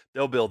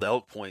 They'll build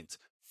elk points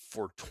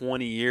for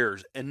 20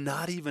 years and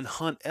not even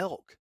hunt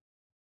elk.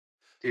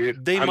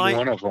 Dude, I'm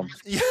one of them.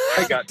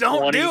 I got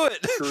don't do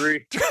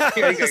it.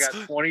 I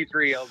got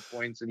 23 elk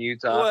points in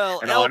Utah. Well,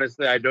 and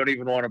honestly, I don't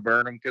even want to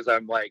burn them because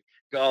I'm like,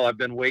 oh, I've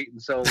been waiting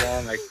so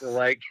long. I feel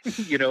like,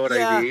 you know what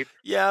I mean?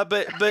 Yeah,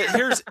 but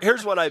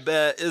here's what I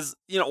bet is,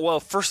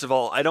 well, first of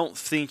all, I don't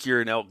think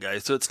you're an elk guy,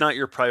 so it's not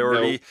your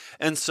priority. Nope.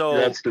 And so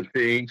that's the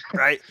thing,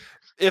 right?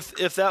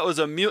 If that was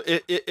a mule,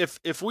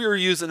 if we were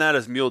using that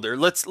as mule deer,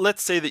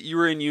 let's say that you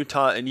were in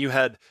Utah and you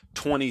had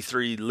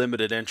 23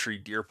 limited entry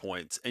deer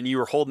points and you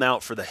were holding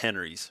out for the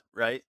Henrys,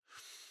 right?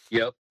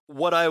 Yep.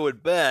 What I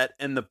would bet,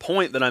 and the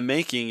point that I'm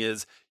making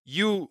is,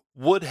 you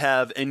would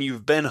have, and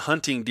you've been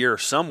hunting deer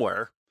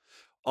somewhere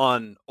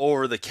on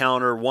over the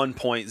counter 1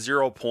 point,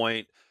 0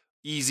 point,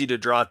 easy to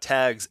draw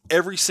tags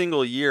every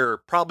single year,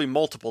 probably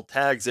multiple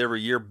tags every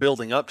year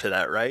building up to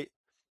that, right?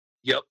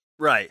 Yep.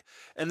 Right.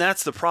 And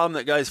that's the problem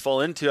that guys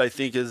fall into, I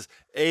think, is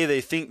A,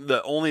 they think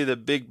that only the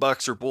big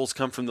bucks or bulls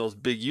come from those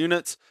big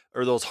units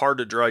or those hard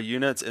to draw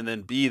units. And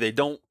then B, they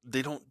don't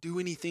do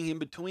anything in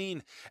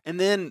between.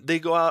 And then they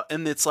go out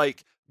and it's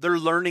like they're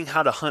learning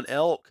how to hunt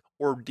elk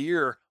or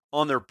deer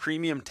on their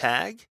premium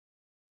tag.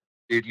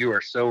 Dude, you are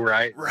so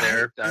right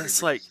there. That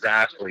is like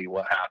exactly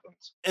what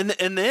happens.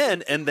 And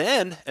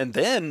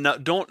then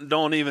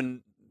don't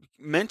even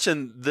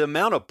mention the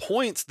amount of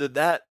points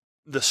that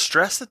the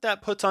stress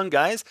that puts on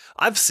guys.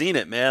 I've seen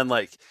it, man.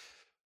 Like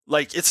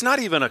it's not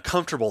even a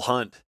comfortable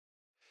hunt.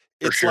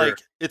 It's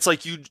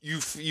like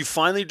you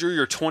finally drew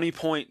your 20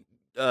 point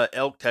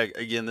elk tag.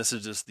 Again, this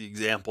is just the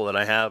example that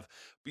I have,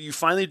 but you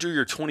finally drew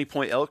your 20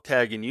 point elk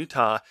tag in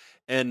Utah,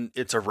 and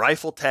it's a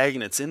rifle tag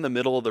and it's in the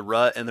middle of the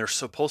rut and they're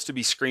supposed to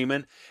be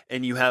screaming,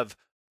 and you have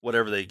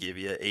whatever they give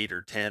you, 8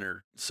 or 10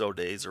 or so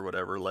days or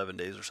whatever, 11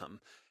 days or something,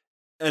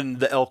 and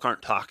the elk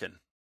aren't talking.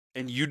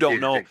 And you don't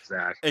know,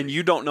 exactly. And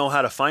you don't know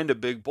how to find a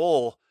big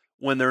bull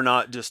when they're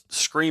not just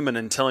screaming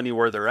and telling you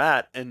where they're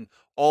at. And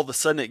all of a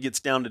sudden it gets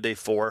down to day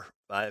 4,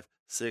 5,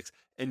 6,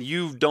 and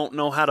you don't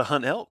know how to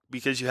hunt elk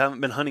because you haven't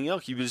been hunting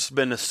elk. You've just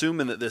been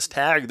assuming that this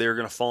tag, they're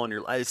going to fall in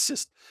your life. It's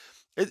just,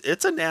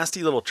 it's a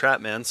nasty little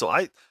trap, man. So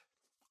I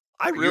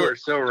really, you are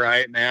so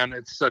right, man.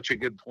 It's such a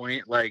good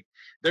point. Like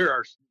there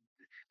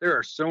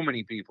are so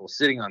many people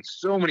sitting on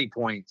so many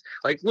points.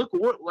 Like, look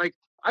what, like,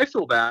 I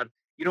feel bad.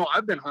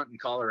 I've been hunting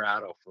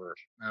Colorado for,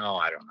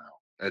 I don't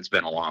know. It's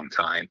been a long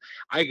time.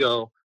 I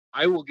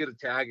will get a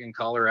tag in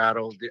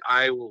Colorado.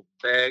 I will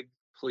beg,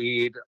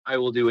 plead. I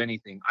will do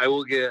anything. I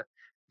will get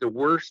the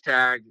worst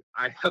tag.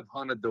 I have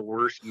hunted the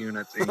worst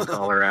units in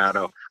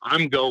Colorado.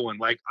 I'm going.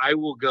 Like, I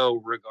will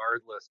go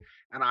regardless.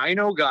 And I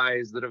know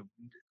guys that have,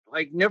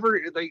 like,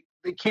 never, they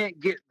can't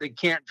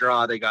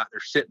draw. They're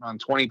sitting on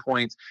 20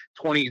 points,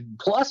 20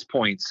 plus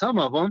points, some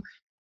of them.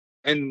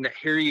 And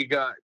here you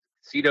got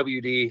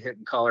CWD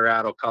hitting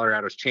Colorado.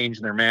 Colorado's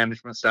changing their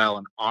management style.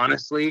 And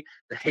honestly,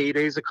 the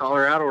heydays of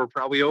Colorado are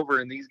probably over.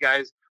 And these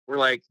guys were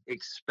like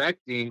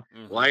expecting,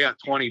 well, I got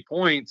 20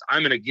 points.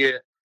 I'm going to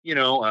get,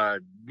 a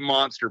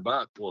monster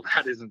buck. Well,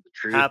 that isn't the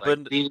truth.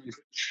 Happened. Like, things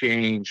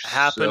change.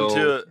 Happened so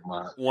to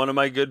much. One of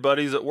my good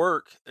buddies at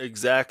work.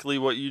 Exactly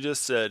what you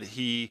just said.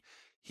 He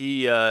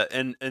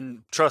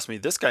and trust me,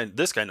 this guy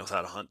knows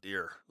how to hunt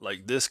deer.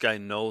 Like, this guy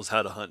knows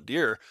how to hunt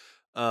deer.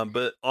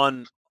 But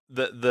on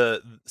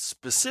the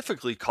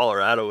specifically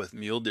Colorado with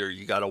mule deer,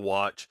 you got to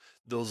watch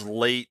those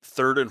late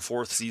 3rd and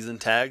 4th season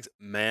tags.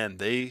 Man,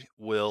 they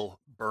will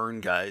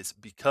burn guys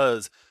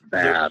because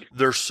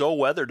they're so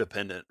weather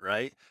dependent,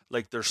 right?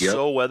 Like, they're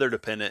so weather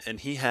dependent. And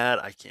he had,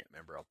 I can't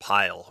remember, a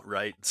pile,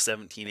 right?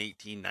 17,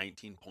 18,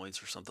 19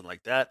 points or something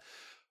like that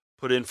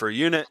put in for a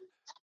unit.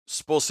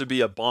 Supposed to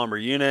be a bomber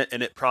unit,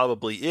 and it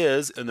probably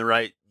is on the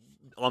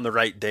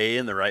right day,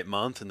 in the right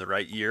month, in the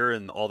right year,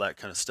 and all that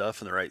kind of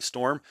stuff, in the right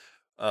storm.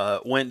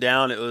 Went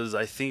down.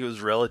 I think it was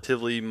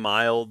relatively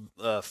mild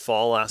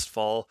last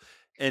fall,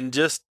 and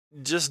just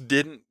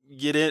didn't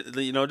get it,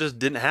 just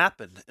didn't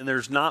happen. And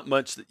there's not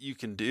much that you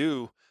can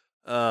do,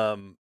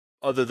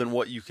 other than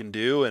what you can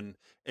do.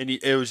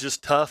 It was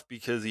just tough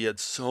because he had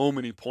so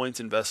many points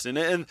invested in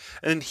it.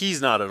 And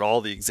he's not at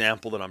all the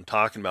example that I'm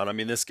talking about. I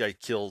mean, this guy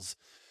kills,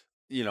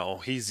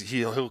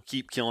 he'll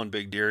keep killing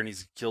big deer, and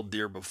he's killed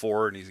deer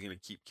before, and he's going to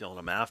keep killing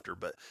them after.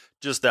 But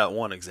just that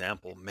one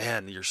example,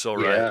 man, you're so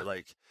Yeah. right.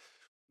 Like,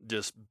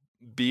 just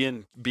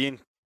being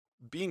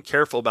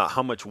careful about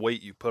how much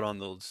weight you put on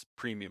those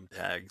premium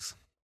tags.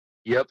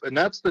 Yep, and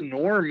that's the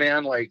norm,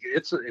 man. Like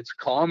it's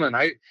common.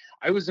 I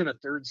was in a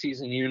third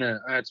season unit.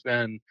 It's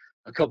been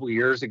a couple of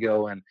years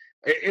ago, and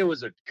it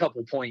was a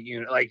couple point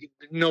unit, like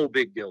no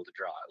big deal to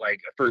draw it. Like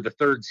for the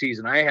third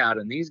season I had,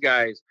 and these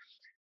guys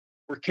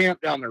were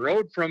camped down the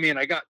road from me, and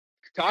I got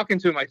talking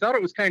to them. I thought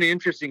it was kind of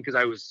interesting because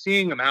I was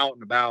seeing them out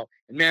and about,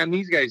 and man,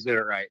 these guys did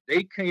it right.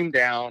 They came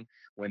down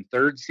when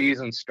third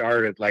season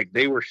started, like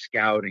they were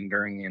scouting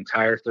during the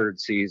entire third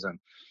season.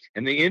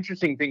 And the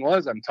interesting thing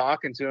was, I'm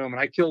talking to them, and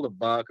I killed a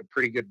buck, a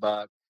pretty good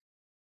buck.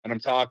 And I'm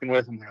talking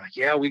with them. They're like,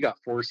 yeah, we got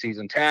 4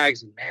 season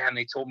tags. And man,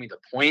 they told me the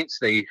points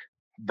they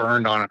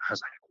burned on it. I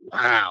was like,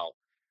 wow.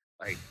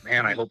 Like,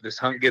 man, I hope this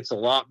hunt gets a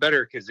lot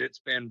better because it's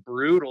been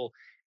brutal.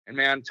 And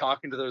man,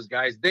 talking to those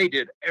guys, they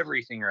did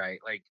everything right.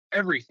 Like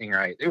everything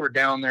right. They were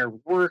down there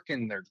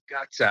working their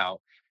guts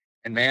out.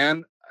 And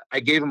man,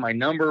 I gave them my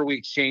number. We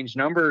exchanged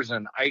numbers,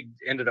 and I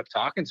ended up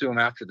talking to them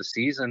after the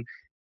season.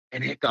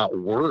 And it got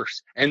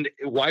worse. And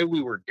while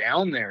we were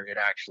down there, it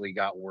actually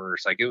got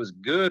worse. Like it was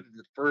good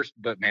at first,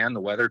 but man, the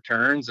weather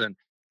turns. And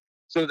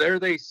so there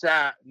they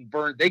sat and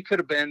burned. They could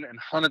have been and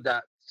hunted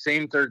that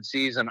same third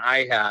season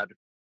I had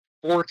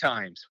 4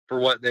 times for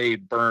what they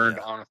burned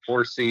on a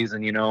 4th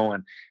season,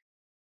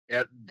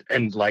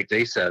 and like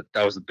they said,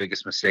 that was the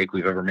biggest mistake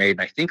we've ever made.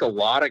 And I think a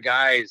lot of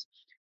guys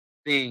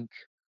think,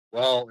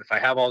 well, if I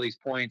have all these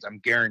points, I'm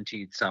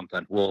guaranteed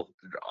something. Well,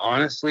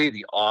 honestly,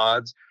 the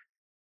odds,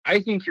 I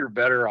think you're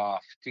better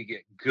off to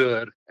get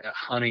good at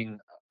hunting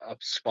a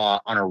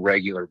spot on a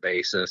regular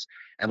basis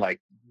and like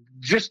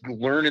just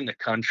learning the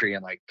country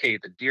and like, okay,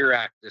 the deer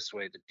act this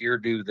way, the deer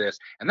do this.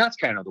 And that's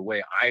kind of the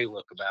way I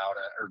look about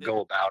it or go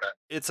about it.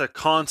 It's a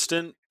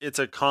constant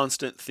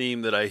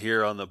theme that I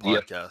hear on the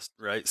podcast,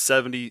 right?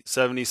 70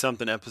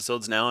 something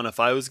episodes now. And if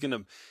I was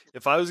going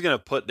to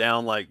put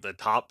down like the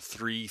top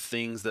 3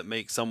 things that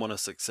make someone a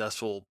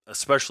successful,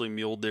 especially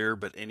mule deer,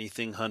 but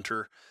anything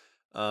hunter,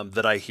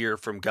 that I hear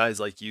from guys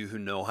like you who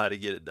know how to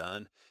get it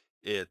done,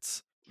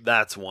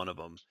 that's one of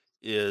them,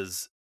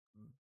 is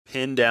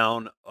pin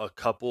down a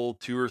couple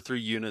 2 or 3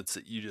 units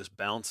that you just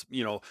bounce,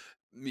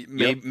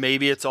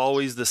 maybe it's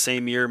always the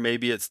same year,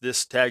 maybe it's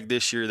this tag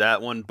this year,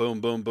 that one, boom,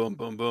 boom, boom,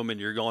 boom, boom, and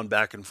you're going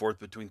back and forth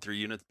between 3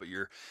 units, but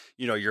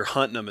you're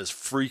hunting them as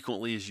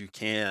frequently as you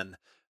can.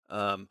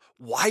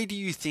 Why do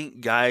you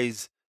think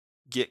guys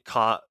get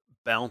caught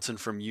bouncing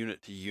from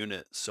unit to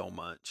unit so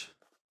much?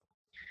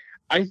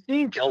 I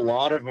think a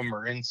lot of them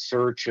are in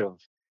search of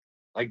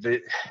I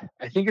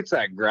think it's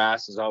that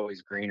grass is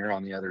always greener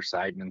on the other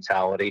side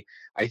mentality.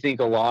 I think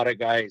a lot of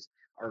guys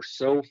are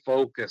so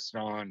focused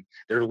on,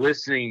 they're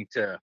listening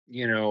to,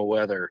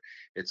 whether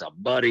it's a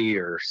buddy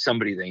or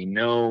somebody they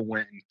know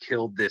went and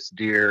killed this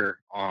deer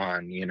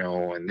on,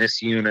 in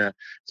this unit.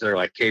 So they're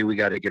like, hey, we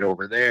got to get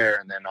over there.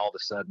 And then all of a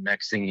sudden,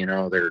 next thing you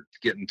know, they're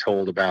getting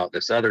told about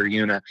this other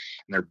unit,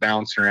 and they're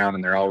bouncing around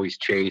and they're always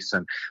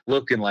chasing,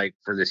 looking like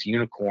for this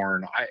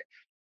unicorn.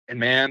 And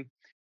man,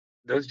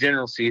 those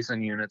general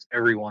season units,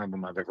 every one of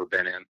them I've ever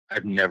been in,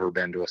 I've never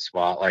been to a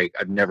spot. Like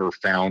I've never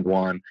found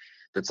one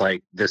that's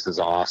like, this is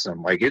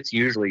awesome. Like it's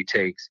usually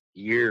takes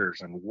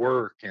years and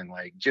work and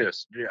like,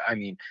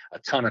 a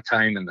ton of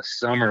time in the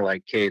summer,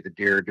 like, okay, the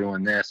deer are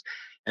doing this.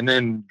 And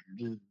then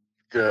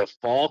the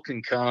fall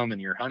can come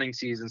and your hunting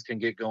seasons can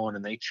get going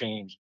and they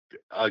change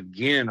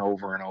again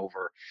over and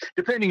over,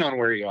 depending on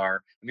where you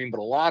are. But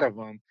a lot of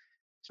them,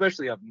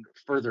 especially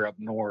further up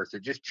north,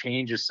 it just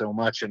changes so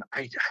much. And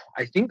I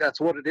think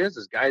that's what it is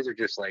guys are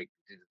just like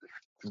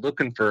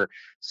looking for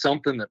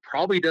something that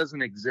probably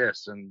doesn't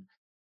exist. And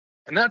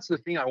that's the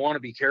thing I want to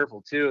be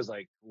careful too, is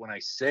like when I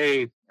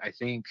say I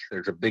think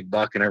there's a big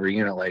buck in every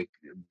unit, like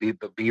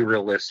be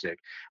realistic.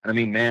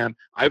 And man,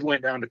 I've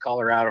went down to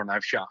Colorado and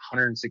I've shot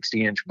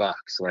 160-inch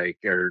bucks,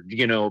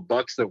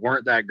 bucks that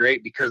weren't that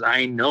great because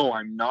I know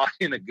I'm not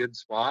in a good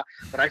spot,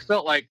 but I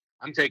felt like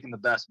I'm taking the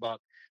best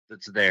buck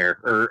that's there,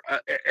 or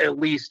at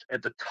least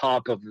at the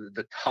top of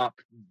the top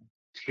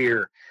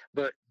tier.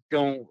 But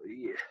don't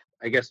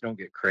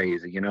get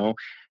crazy,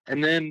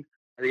 And then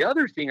the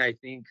other thing I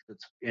think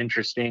that's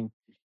interesting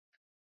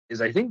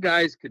is I think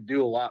guys could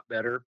do a lot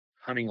better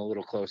hunting a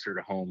little closer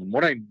to home. And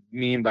what I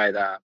mean by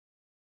that,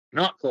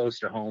 not close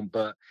to home,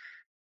 but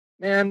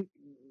man,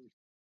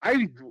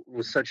 I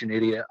was such an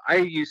idiot. I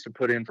used to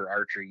put in for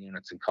archery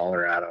units in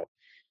Colorado.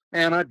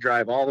 Man, I'd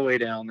drive all the way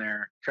down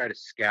there, try to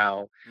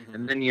scout. Mm-hmm.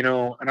 And then,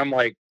 and I'm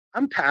like,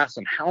 I'm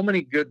passing how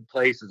many good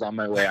places on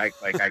my way. I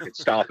could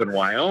stop in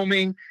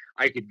Wyoming.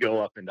 I could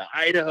go up into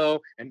Idaho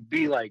and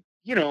be like,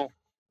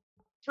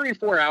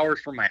 3-4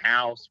 hours from my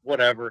house,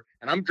 whatever.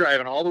 And I'm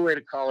driving all the way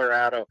to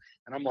Colorado.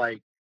 And I'm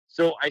like,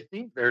 so I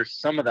think there's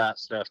some of that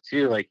stuff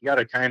too. Like you got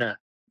to kind of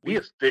be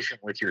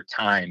efficient with your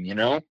time, you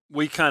know?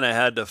 We kind of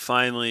had to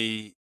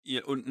finally,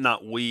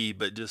 not we,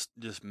 but just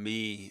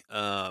me.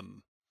 I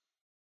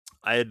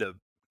had to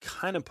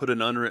kind of put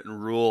an unwritten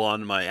rule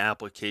on my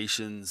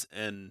applications,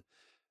 and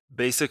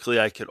basically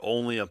I could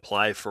only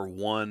apply for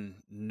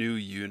one new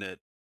unit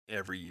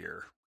every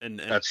year. And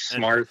That's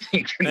smart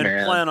thinking, and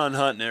man. plan on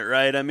hunting it,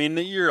 right? I mean,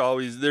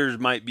 there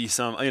might be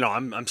some,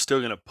 I'm still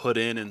going to put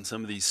in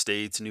some of these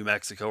states, New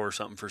Mexico or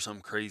something, for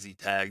some crazy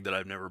tag that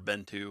I've never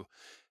been to,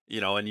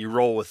 and you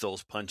roll with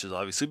those punches,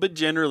 obviously. But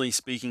generally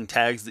speaking,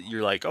 tags that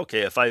you're like,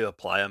 okay, if I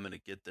apply, I'm going to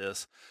get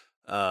this.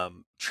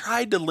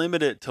 Tried to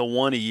limit it to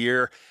one a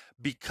year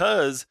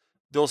because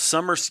those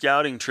summer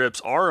scouting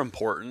trips are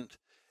important.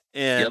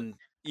 And,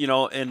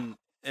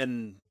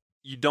 and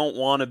you don't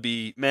want to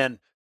be, man,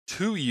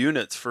 2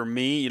 units for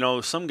me,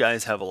 some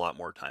guys have a lot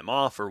more time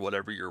off or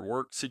whatever your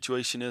work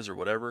situation is or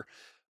whatever.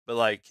 But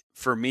like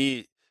for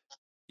me,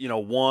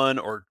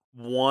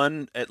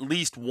 at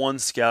least one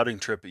scouting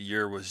trip a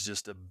year was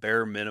just a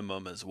bare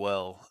minimum as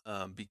well.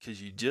 Because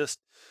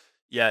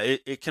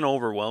it can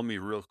overwhelm me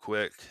real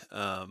quick.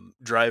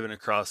 Driving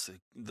across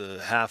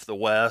the half the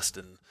West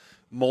and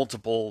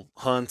multiple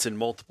hunts in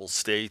multiple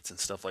states and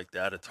stuff like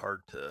that. It's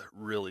hard to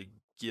really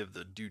give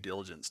the due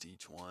diligence to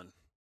each one.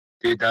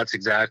 Dude, that's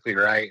exactly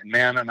right,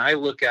 man. And I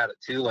look at it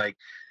too, like,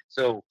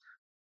 so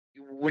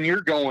when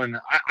you're going,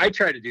 I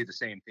try to do the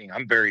same thing.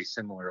 I'm very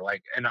similar,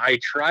 like, and I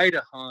try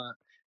to hunt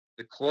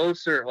the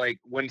closer, like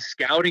when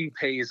scouting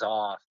pays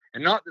off,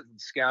 and not that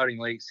scouting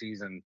late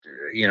season,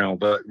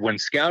 but when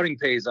scouting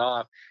pays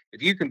off,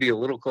 if you can be a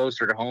little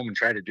closer to home and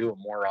try to do it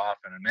more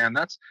often. And man,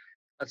 that's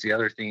the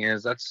other thing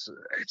is it's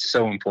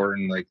so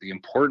important. Like the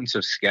importance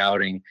of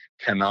scouting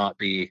cannot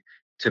be,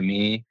 to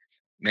me,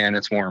 man,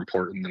 it's more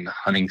important than the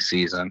hunting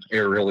season. It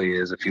really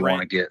is. If you want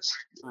to get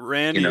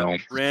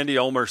Randy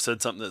Ulmer said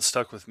something that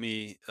stuck with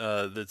me.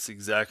 That's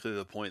exactly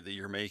the point that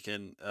you're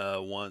making.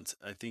 Once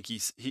I think he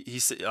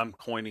said, I'm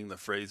coining the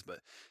phrase, but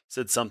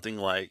said something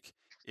like,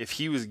 if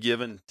he was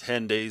given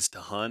 10 days to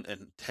hunt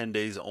and 10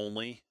 days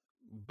only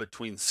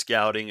between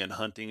scouting and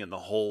hunting in the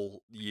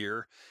whole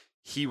year,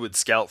 he would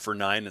scout for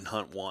 9 and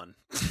hunt 1.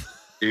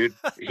 Dude,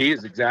 he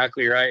is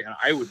exactly right. And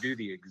I would do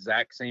the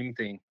exact same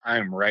thing. I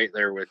am right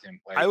there with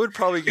him. Like, I would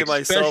probably give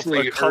myself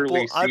a couple.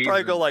 I'd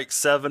probably go like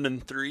 7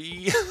 and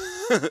 3.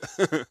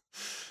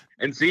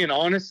 And see, and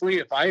honestly,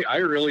 if I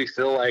really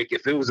feel like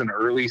if it was an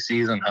early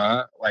season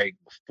hunt, like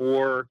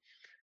before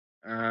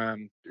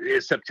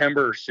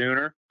September or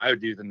sooner, I would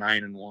do the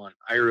 9 and 1.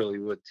 I really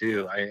would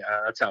too.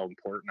 That's how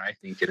important I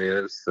think it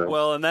is. So.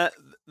 Well, and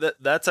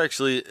that's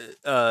actually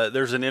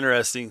there's an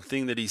interesting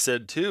thing that he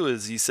said too.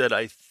 Is he said,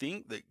 I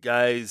think that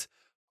guys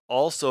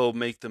also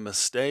make the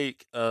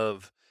mistake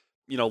of,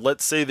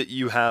 let's say that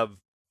you have,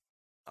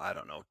 I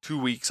don't know,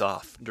 2 weeks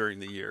off during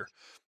the year.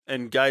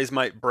 And guys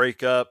might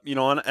break up,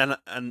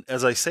 and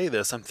as I say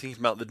this, I'm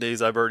thinking about the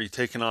days I've already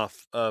taken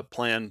off,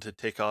 planned to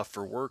take off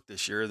for work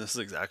this year. And this is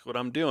exactly what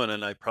I'm doing,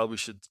 and I probably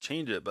should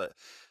change it. But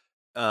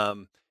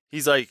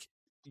he's like,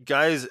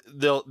 guys,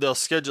 they'll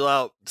schedule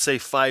out, say,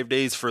 5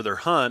 days for their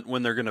hunt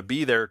when they're going to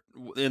be there,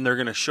 and they're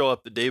going to show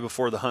up the day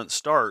before the hunt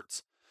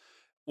starts.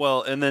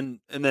 Well, and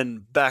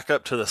then back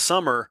up to the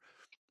summer,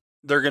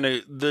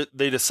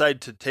 they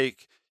decide to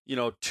take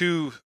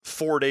 2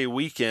 4-day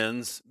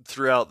weekends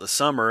throughout the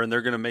summer, and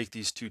they're going to make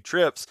these 2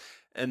 trips,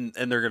 and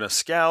they're going to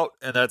scout,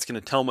 and that's going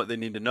to tell them what they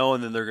need to know.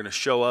 And then they're going to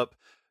show up,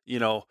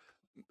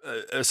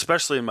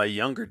 especially in my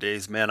younger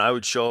days, man, I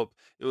would show up.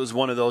 It was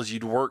one of those,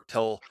 you'd work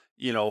till,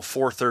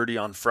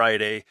 4:30 on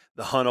Friday.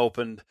 The hunt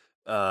opened,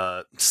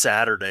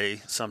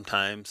 Saturday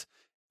sometimes,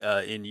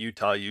 in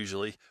Utah.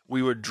 Usually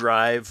we would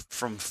drive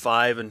from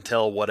 5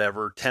 until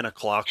 10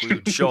 o'clock. We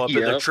would show up at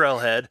the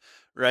trailhead.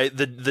 Right.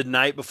 The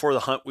night before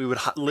the hunt, we would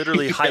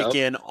literally hike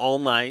in all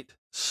night.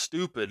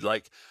 Stupid.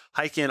 Like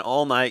hike in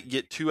all night,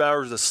 get 2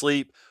 hours of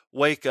sleep,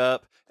 wake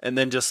up, and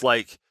then just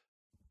like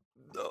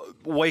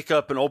wake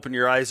up and open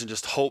your eyes and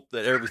just hope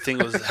that everything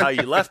was how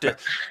you left it.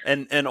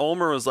 And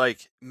Ulmer was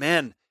like,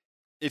 man,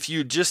 if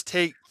you just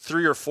take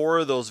 3 or 4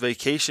 of those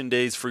vacation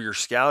days for your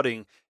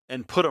scouting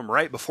and put them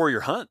right before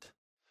your hunt.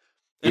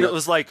 And it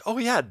was like, oh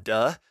yeah,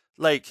 duh.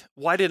 Like,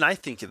 why didn't I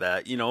think of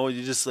that? You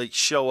just like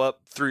show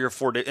up 3 or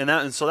 4 days.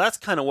 And so that's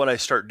kind of what I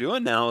start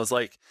doing now is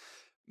like,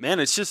 man,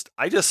 I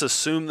just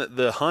assume that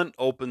the hunt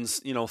opens,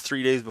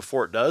 3 days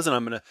before it does. And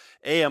I'm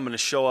going to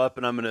show up,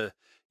 and I'm going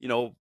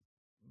to,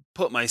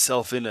 put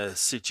myself in a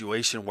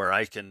situation where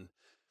I can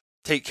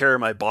take care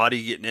of my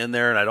body getting in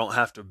there, and I don't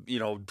have to,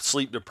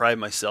 sleep deprive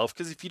myself.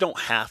 Cause if you don't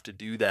have to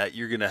do that,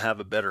 you're going to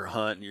have a better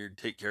hunt, and you're going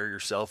to take care of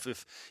yourself.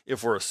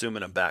 If we're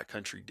assuming a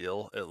backcountry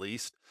deal, at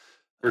least.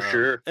 For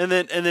sure. And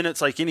then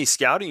it's like any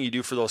scouting you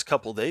do for those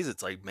couple of days,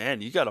 it's like,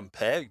 man, you got them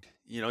pegged.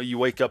 You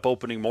wake up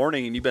opening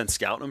morning and you've been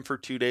scouting them for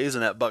 2 days,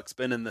 and that buck's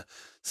been in the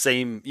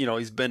same,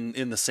 he's been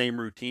in the same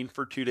routine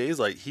for 2 days.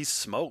 Like, he's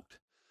smoked.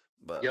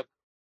 But yep.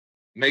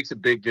 Makes a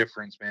big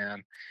difference,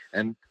 man.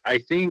 And I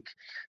think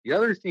the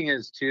other thing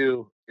is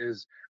too,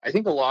 is I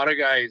think a lot of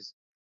guys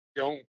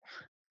don't,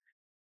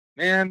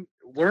 man,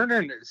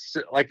 learning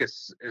like a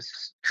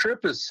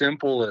trip as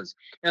simple as,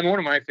 and one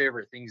of my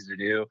favorite things to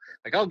do,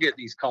 like I'll get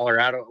these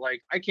Colorado,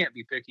 like I can't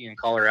be picky in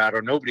Colorado.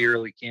 Nobody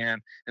really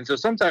can. And so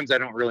sometimes I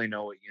don't really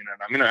know what unit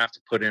I'm going to have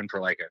to put in for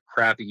like a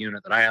crappy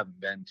unit that I haven't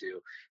been to.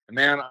 And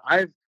man,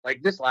 I've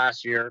like this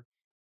last year,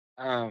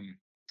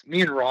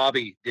 me and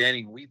Robbie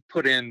Denny, we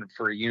put in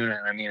for a unit.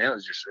 I mean, it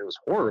was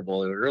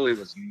horrible. It really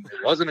was,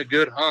 it wasn't a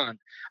good hunt.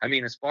 I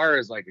mean, as far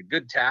as like a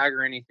good tag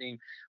or anything,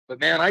 but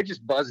man, I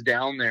just buzzed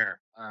down there.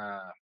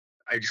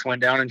 I just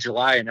went down in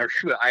July and I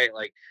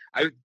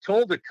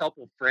told a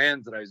couple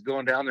friends that I was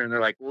going down there and they're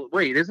like, well,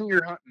 wait, isn't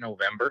your hunt in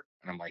November?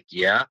 And I'm like,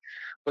 yeah.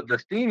 But the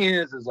thing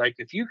is like,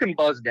 if you can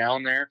buzz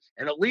down there,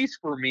 and at least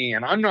for me,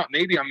 and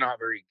maybe I'm not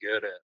very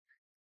good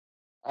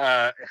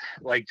at,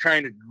 like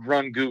trying to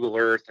run Google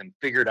Earth and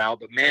figure it out.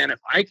 But man, if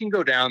I can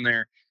go down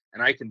there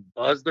and I can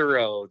buzz the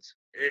roads,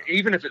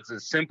 even if it's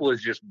as simple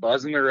as just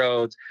buzzing the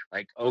roads,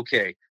 like,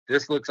 okay,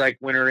 this looks like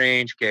Winter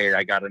Range. Okay,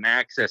 I got an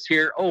access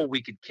here. Oh,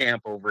 we could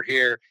camp over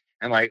here.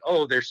 And like,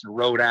 oh, there's some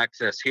road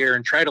access here,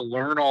 and try to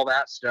learn all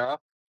that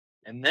stuff.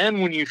 And then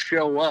when you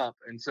show up,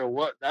 and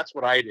so that's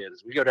what I did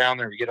is we go down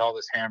there, we get all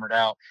this hammered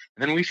out,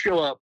 and then we show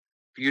up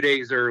a few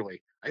days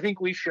early. I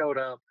think we showed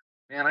up,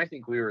 man, I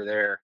think we were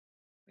there.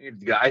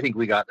 I think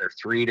we got there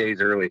 3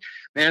 days early.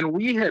 Man,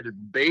 we had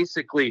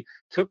basically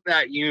took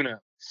that unit,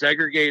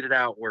 segregated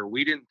out where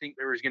we didn't think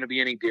there was going to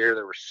be any deer.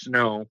 There was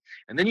snow.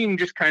 And then you can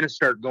just kind of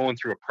start going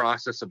through a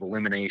process of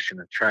elimination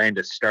and trying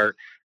to start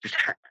just.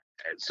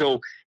 So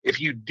if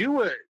you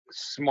do it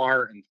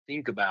smart and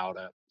think about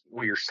it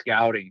when you're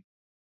scouting,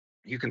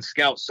 you can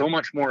scout so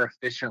much more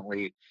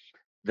efficiently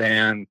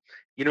than,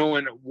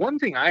 and one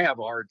thing I have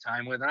a hard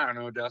time with, I don't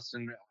know,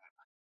 Dustin,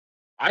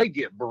 I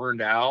get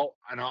burned out,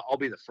 and I'll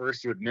be the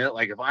first to admit,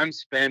 like if I'm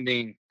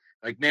spending,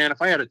 like, man,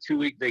 if I had a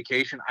 2-week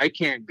vacation, I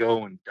can't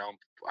go and dump.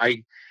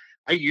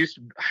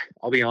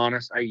 I'll be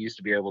honest, I used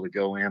to be able to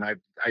go in. I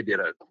did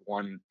I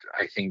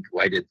think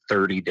I did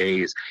 30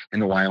 days in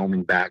the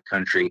Wyoming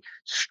backcountry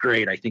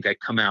straight. I think I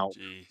come out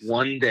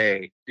one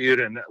day, dude.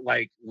 And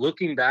like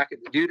looking back at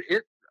dude,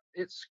 it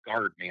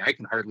scarred me. I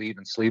can hardly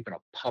even sleep in a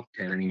pup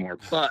tent anymore.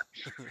 But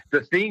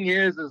the thing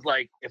is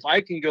like, if I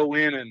can go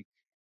in and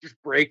just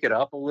break it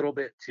up a little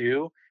bit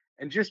too,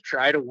 and just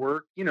try to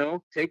work,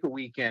 take a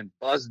weekend,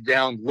 buzz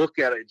down, look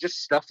at it,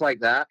 just stuff like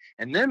that.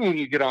 And then when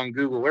you get on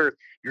Google Earth,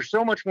 you're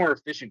so much more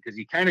efficient because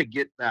you kind of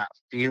get that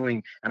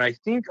feeling. And I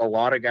think a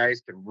lot of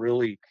guys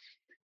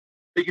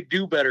they could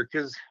do better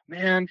because,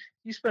 man,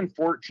 you spend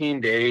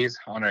 14 days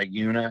on a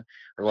unit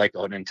or like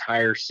an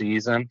entire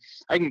season.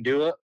 I can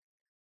do it,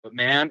 but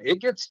man, it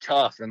gets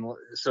tough. And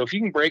so if you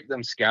can break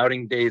them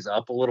scouting days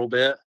up a little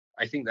bit,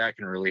 I think that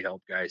can really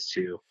help guys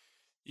too.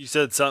 You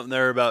said something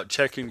there about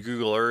checking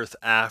Google Earth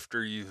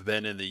after you've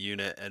been in the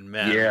unit, and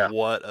man,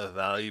 what a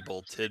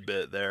valuable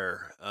tidbit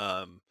there.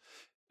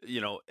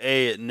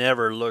 It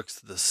never looks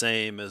the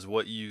same as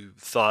what you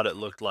thought it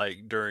looked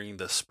like during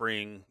the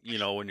spring,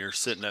 when you're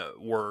sitting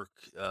at work,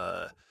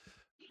 or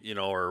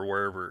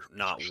wherever,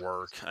 not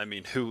work. I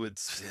mean, who would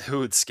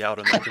scout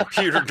on the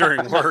computer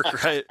during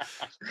work, right?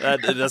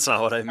 That's not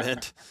what I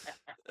meant.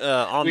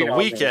 On the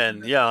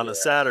weekend, on a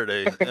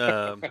Saturday.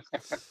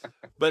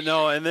 But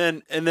no, and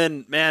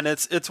then, man,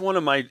 it's one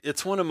of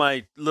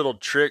my little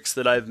tricks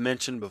that I've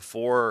mentioned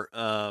before.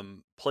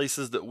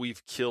 Places that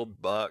we've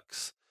killed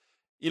bucks,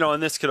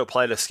 and this could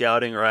apply to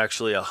scouting or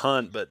actually a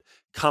hunt, but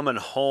coming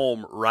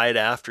home right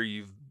after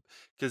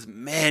because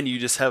man, you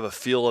just have a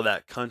feel of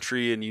that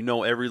country, and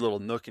every little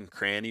nook and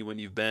cranny when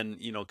you've been,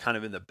 kind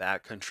of in the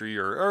backcountry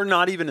or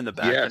not even in the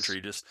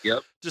backcountry,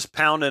 just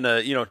pounding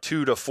a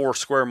 2 to 4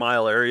 square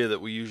mile area that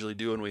we usually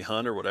do when we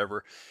hunt or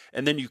whatever.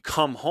 And then you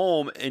come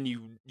home and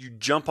you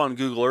jump on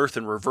Google Earth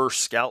and reverse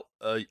scout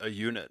a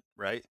unit,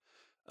 right?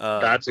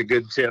 That's a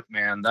good tip,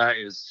 man. That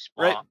is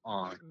spot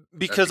on.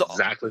 Because that's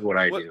exactly what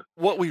I do.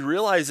 What we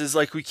realize is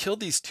like we killed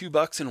these 2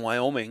 bucks in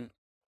Wyoming,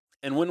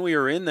 and when we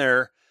were in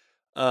there,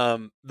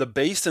 the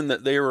basin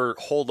that they were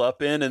holed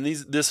up in, and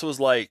this was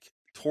like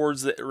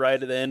towards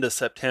right at the end of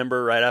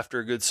September, right after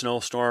a good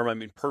snowstorm. I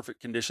mean,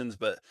 perfect conditions,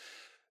 but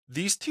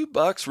these 2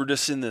 bucks were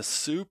just in this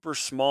super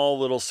small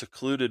little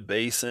secluded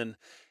basin.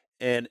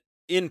 And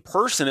in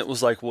person, it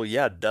was like, well,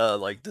 yeah, duh.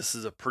 Like, this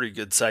is a pretty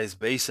good sized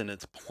basin.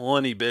 It's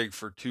plenty big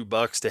for 2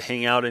 bucks to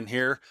hang out in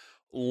here.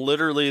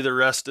 Literally the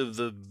rest of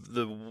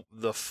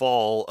the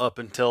fall up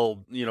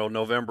until,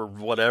 November,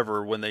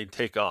 whatever, when they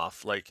take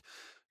off, like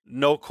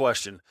no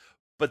question.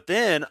 But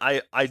then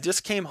I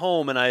just came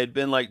home and I had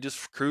been like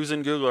just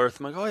cruising Google Earth.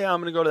 I'm like, oh yeah,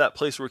 I'm going to go to that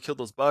place where we killed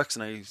those bucks.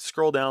 And I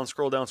scroll down,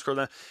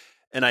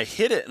 and I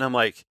hit it. And I'm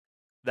like,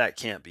 that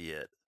can't be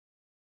it.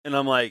 And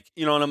I'm like,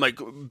 and I'm like,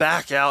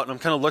 back out, and I'm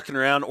kind of looking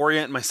around,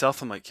 orienting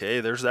myself. I'm like, okay,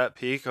 there's that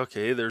peak.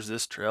 Okay, there's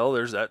this trail.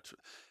 There's that.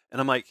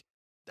 And I'm like,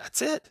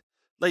 that's it.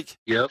 Like,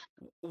 yep.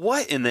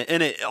 What in the,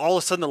 and it all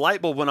of a sudden the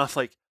light bulb went off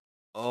like,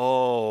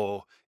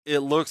 oh, it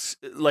looks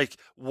like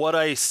what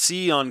I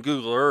see on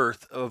Google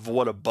Earth of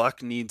what a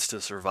buck needs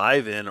to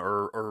survive in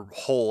or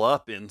hole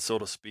up in, so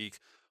to speak.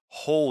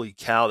 Holy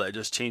cow, that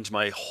just changed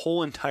my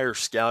whole entire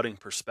scouting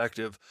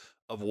perspective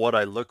of what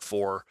I look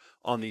for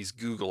on these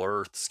Google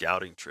Earth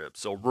scouting trips.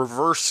 So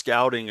reverse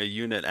scouting a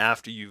unit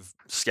after you've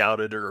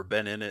scouted it or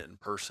been in it in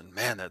person,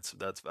 man, that's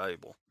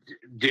valuable.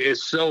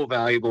 It's so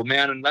valuable,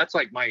 man. And that's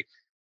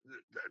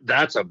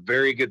a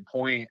very good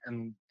point.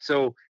 And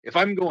so if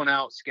I'm going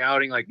out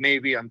scouting, like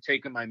maybe I'm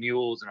taking my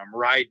mules and I'm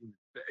riding,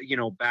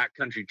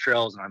 backcountry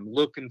trails, and I'm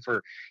looking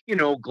for,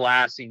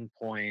 glassing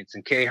points.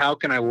 And okay, how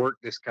can I work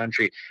this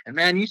country? And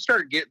man, you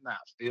start getting that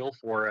feel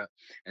for it.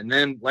 And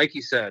then, like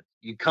you said,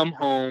 you come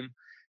home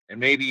and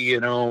maybe,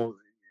 you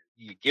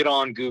get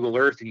on Google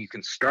Earth and you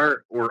can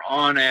start, or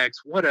onX,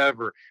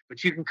 whatever,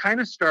 but you can kind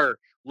of start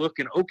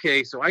looking,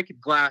 okay, so I could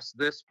glass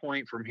this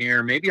point from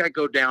here. Maybe I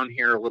go down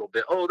here a little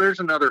bit. Oh, there's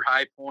another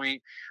high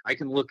point. I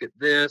can look at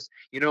this,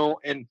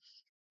 and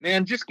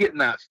man, just getting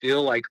that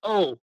feel like,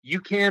 oh, you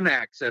can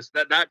access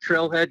that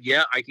trailhead.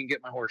 Yeah, I can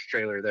get my horse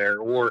trailer there.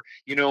 Or,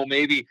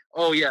 maybe,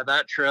 oh yeah,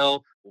 that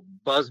trail will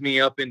buzz me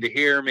up into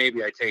here.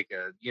 Maybe I take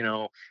a,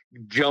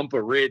 jump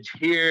a ridge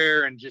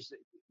here, and just,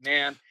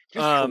 man,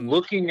 just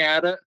looking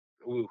at it,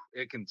 ooh,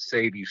 it can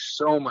save you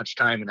so much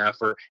time and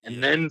effort.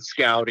 And then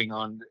scouting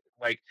on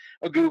like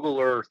a Google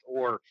Earth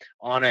or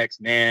onX,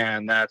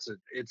 man,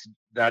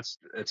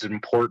 it's an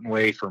important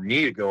way for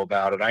me to go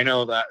about it. I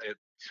know that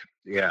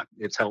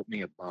it's helped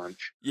me a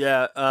bunch.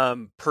 Yeah,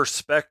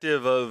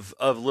 perspective of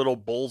little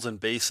bowls and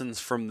basins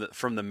from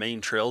the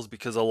main trails,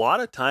 because a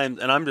lot of times,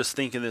 and I'm just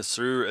thinking this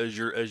through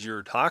as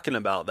you're talking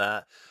about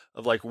that,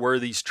 of like where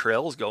these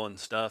trails go and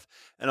stuff.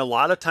 And a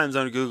lot of times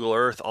on Google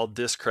Earth, I'll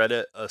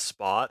discredit a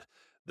spot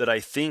that I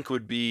think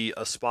would be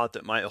a spot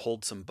that might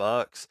hold some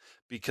bucks,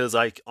 because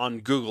on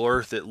Google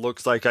Earth, it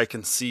looks like I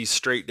can see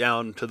straight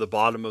down to the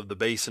bottom of the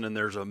basin and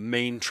there's a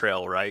main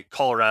trail, right?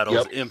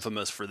 Colorado's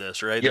infamous for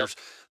this, right? Yep.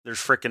 There's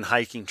freaking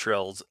hiking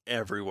trails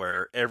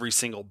everywhere. Every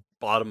single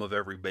bottom of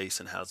every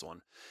basin has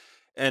one.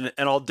 And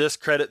I'll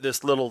discredit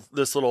this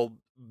little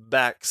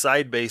back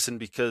side basin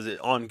because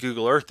on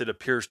Google Earth, it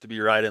appears to be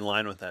right in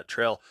line with that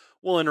trail.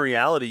 Well, in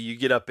reality, you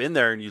get up in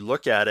there and you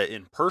look at it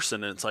in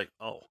person and it's like,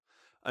 oh,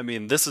 I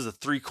mean, this is a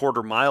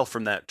 3/4 mile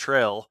from that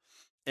trail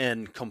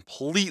and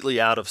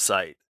completely out of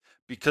sight,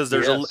 because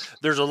there's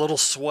a little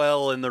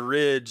swell in the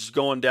ridge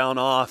going down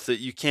off that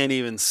you can't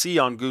even see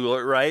on Google,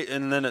 right?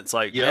 And then it's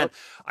like, man,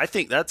 I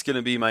think that's going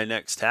to be my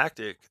next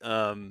tactic.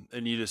 And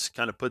you just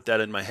kind of put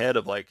that in my head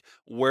of like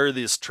where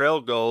this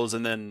trail goes,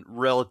 and then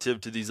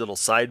relative to these little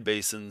side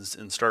basins,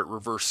 and start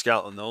reverse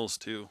scouting those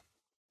too.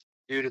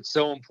 Dude, it's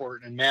so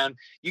important. And man,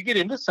 you get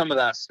into some of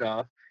that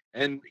stuff.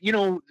 And,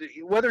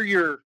 whether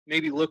you're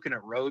maybe looking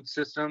at road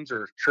systems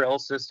or trail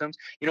systems,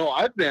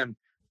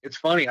 it's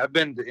funny, I've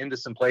been into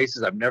some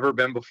places I've never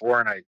been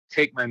before, and I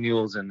take my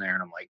mules in there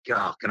and I'm like,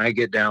 oh, can I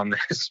get down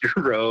this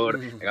road?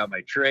 I got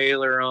my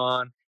trailer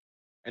on.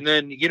 And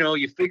then,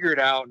 you figure it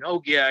out, and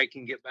oh yeah, I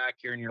can get back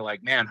here. And you're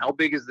like, man, how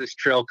big is this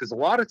trail? Because a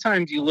lot of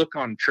times you look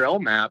on trail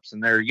maps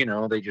and they're,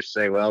 they just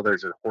say, well,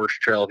 there's a horse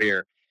trail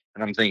here.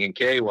 And I'm thinking,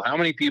 okay, well, how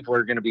many people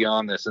are going to be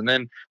on this? And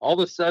then all of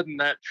a sudden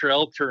that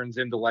trail turns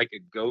into like a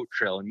goat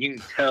trail. And you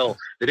can tell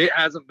that it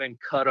hasn't been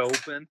cut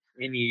open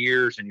in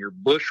years, and you're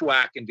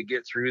bushwhacking to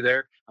get through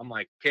there. I'm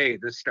like, okay,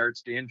 this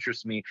starts to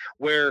interest me,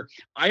 where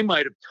I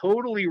might have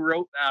totally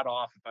wrote that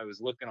off if I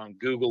was looking on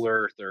Google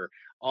Earth or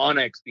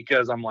onX,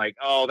 because I'm like,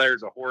 oh,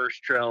 there's a horse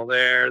trail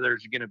there.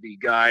 There's going to be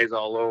guys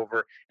all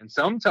over. And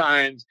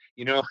sometimes,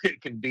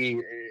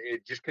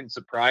 it just can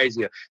surprise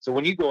you. So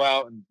when you go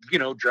out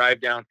and, drive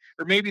down,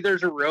 or maybe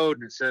there's a road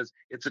and it says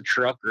it's a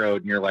truck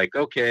road, and you're like,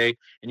 okay,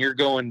 and you're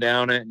going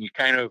down it and you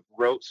kind of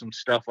wrote some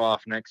stuff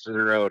off next to the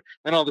road.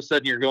 Then all of a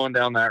sudden you're going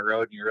down that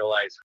road and you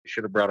realize I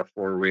should have brought a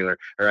 4-wheeler,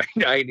 or I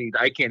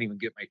can't even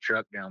get my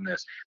truck down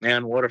this.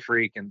 Man, what a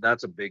freak. And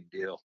that's a big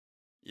deal.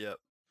 Yep.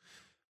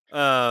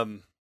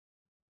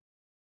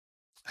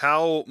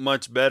 How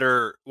much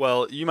better,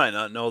 well, you might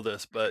not know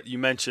this, but you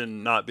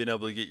mentioned not being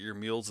able to get your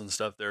mules and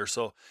stuff there.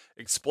 So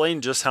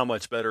explain just how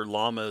much better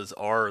llamas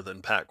are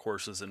than pack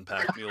horses and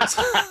pack mules.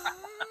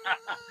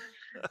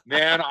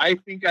 Man, I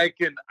think I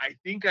can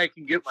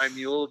get my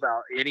mule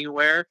about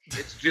anywhere.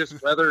 It's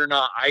just whether or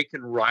not I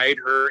can ride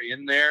her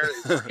in there.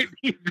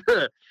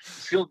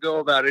 She'll go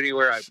about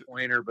anywhere I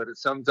point her, but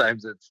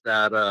sometimes it's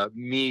that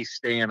me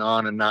staying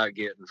on and not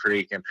getting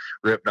freaking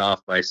ripped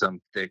off by some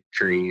thick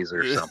trees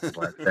or something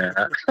like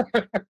that.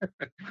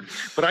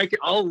 But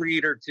I'll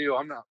lead her too.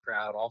 I'm not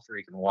proud. I'll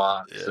freaking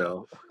walk. Yeah.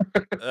 So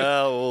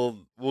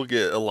we'll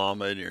get a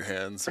llama in your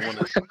hands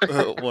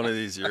one of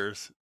these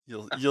years.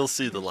 You'll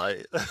see the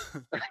light.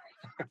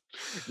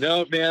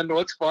 No, man,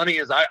 what's funny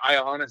is I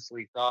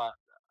honestly thought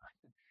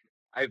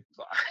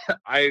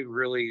I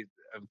really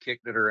have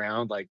kicked it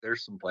around. Like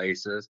there's some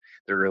places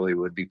that really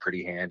would be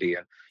pretty handy.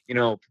 And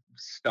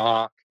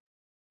stock,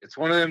 it's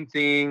one of them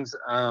things.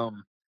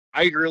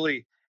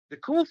 The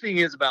cool thing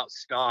is about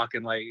stock,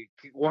 and like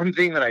one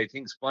thing that I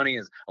think is funny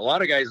is a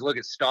lot of guys look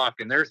at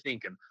stock and they're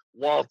thinking,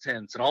 wall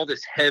tents and all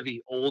this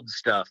heavy old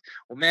stuff.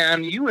 Well,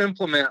 man, you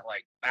implement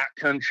like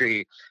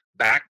backcountry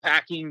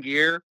backpacking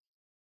gear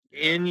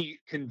in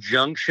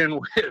conjunction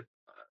with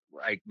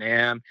like,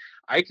 man,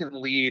 I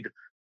can be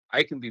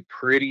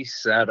pretty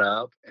set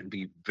up and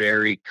be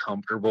very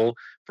comfortable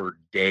for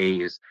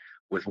days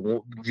with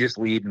just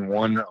leading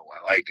one.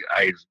 Like,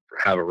 I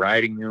have a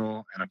riding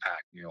mule and a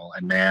pack mule,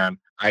 and man,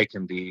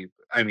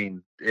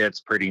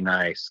 it's pretty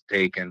nice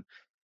taken.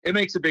 It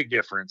makes a big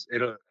difference.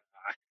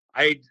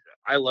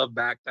 I love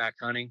backpack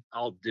hunting.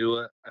 I'll do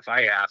it if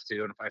I have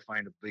to, and if I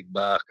find a big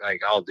buck,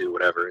 like, I'll do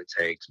whatever it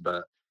takes.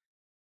 But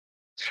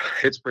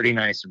it's pretty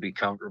nice to be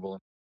comfortable.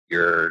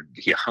 You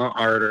hunt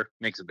harder,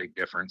 makes a big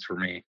difference for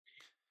me.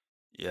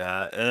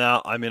 Yeah,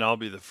 and I'll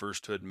be the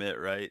first to admit,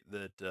 right,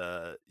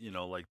 that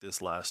like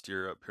this last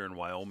year up here in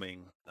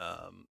Wyoming,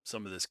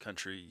 some of this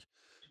country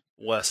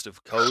west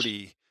of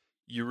Cody,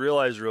 you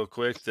realize real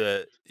quick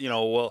that,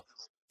 well,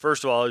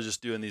 first of all, I was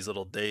just doing these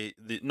little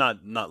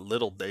not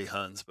little day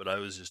hunts, but I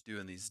was just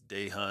doing these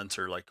day hunts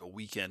or like a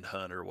weekend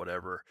hunt or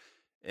whatever.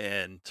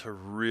 And to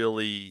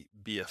really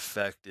be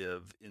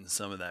effective in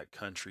some of that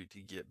country to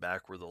get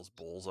back where those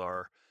bulls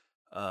are,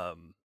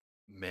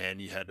 man,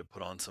 you had to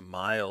put on some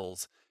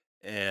miles.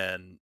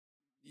 And,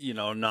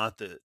 not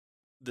that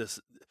this,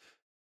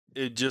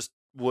 it just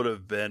would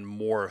have been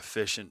more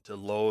efficient to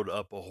load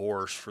up a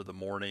horse for the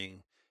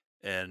morning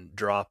and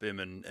drop him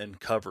and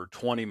cover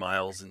 20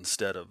 miles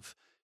instead of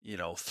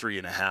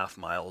 3.5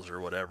 miles or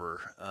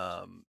whatever.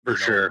 For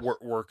sure.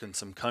 Working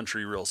some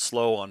country real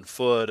slow on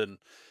foot and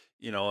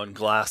and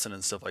glassing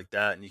and stuff like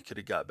that, and you could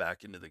have got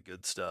back into the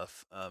good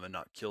stuff and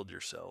not killed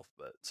yourself.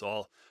 But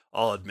so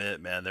I'll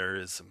admit, man, there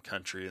is some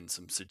country and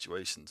some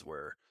situations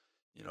where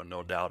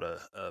no doubt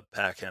a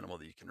pack animal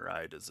that you can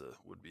ride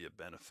would be a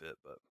benefit.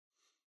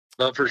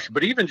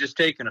 But even just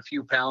taking a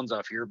few pounds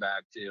off your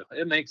back too,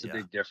 it makes a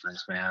big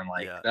difference, man.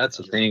 Like, that's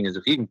the thing, is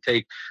if you can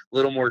take a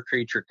little more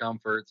creature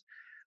comforts.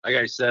 Like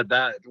I said,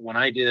 that when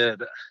I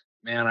did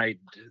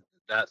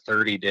that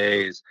 30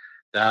 days,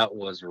 that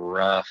was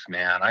rough,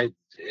 man. I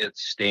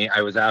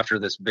was after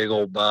this big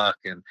old buck,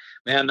 and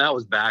man, that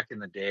was back in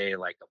the day,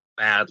 like a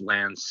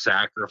Badlands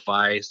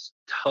sacrifice.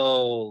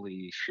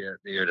 Holy shit,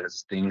 dude,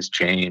 as things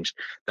changed,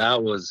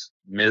 that was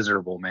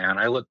miserable, man.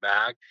 I look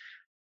back,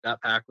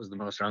 that pack was the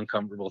most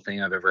uncomfortable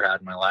thing I've ever had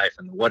in my life,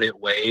 and what it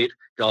weighed,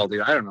 God,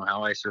 dude, I don't know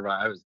how I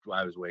survived.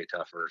 I was way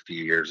tougher a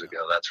few years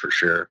ago, that's for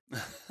sure.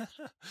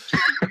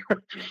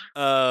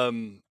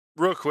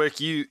 Real quick,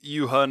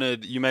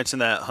 you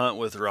mentioned that hunt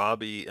with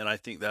Robbie, and I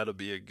think that'll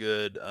be a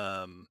good,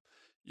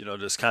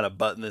 just kind of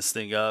button this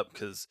thing up,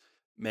 because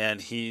man,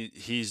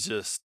 he's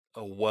just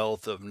a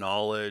wealth of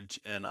knowledge,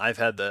 and I've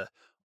had the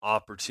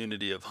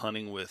opportunity of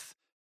hunting with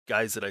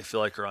guys that I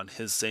feel like are on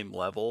his same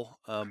level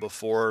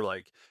before,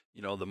 like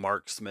the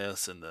Mark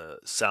Smiths and the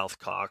South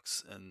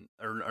Cox, and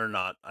or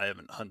not. I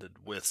haven't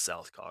hunted with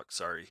South Cox,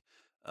 sorry,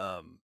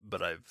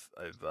 but I've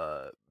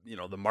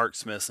the Mark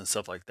Smiths and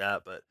stuff like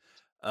that, but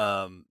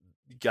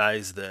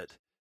guys that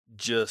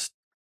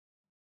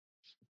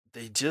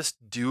they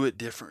just do it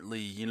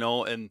differently,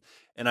 and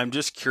I'm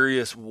just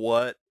curious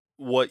what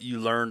you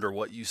learned or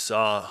what you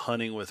saw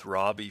hunting with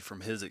Robbie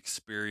from his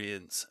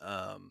experience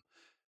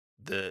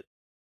that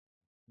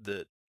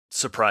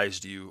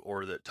surprised you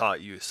or that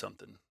taught you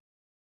something.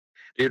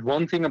 Dude,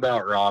 one thing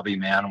about Robbie,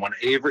 man, when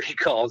Avery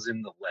calls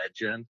him the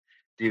legend,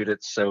 dude,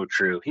 it's so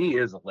true. He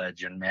is a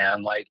legend,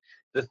 man. Like,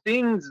 the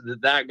things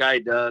that guy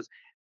does,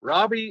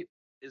 Robbie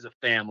is a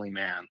family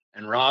man,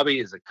 and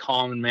Robbie is a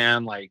common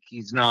man. Like,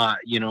 he's not,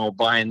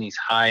 buying these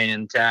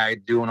high-end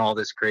tags, doing all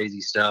this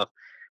crazy stuff.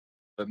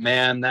 But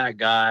man, that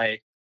guy,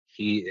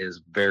 he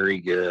is very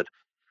good.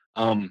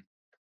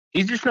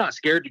 He's just not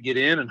scared to get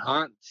in and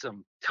hunt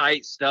some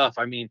tight stuff.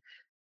 I mean,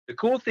 the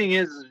cool thing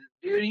is,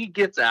 dude, he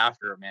gets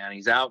after it, man.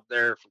 He's out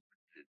there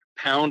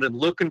pounding,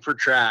 looking for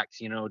tracks,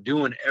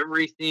 doing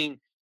everything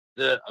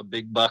that a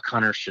big buck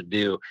hunter should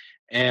do.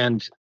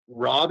 And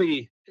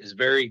Robbie is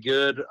very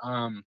good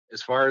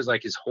as far as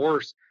like his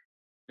horse.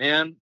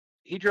 Man,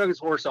 he drug his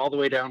horse all the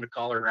way down to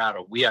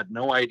Colorado. We had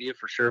no idea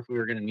for sure if we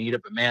were going to need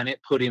it, but man,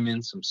 it put him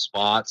in some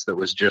spots that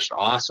was just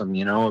awesome.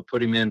 It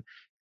put him in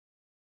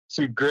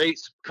some great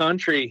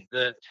country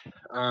that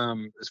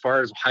as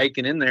far as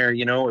hiking in there,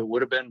 it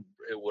would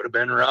have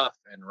been rough.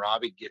 And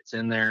Robbie gets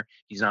in there.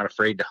 He's not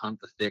afraid to hunt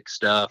the thick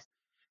stuff.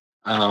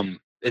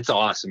 It's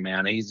awesome,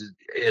 man.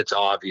 It's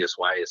obvious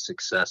why his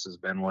success has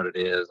been what it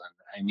is.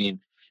 And I mean,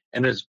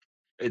 and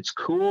it's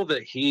cool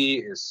that he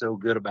is so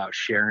good about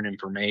sharing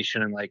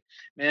information. And like,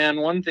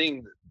 man, one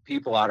thing that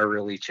people ought to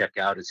really check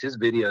out is his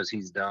videos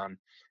he's done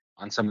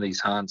on some of these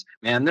hunts.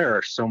 Man, there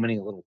are so many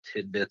little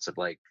tidbits of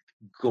like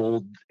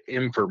gold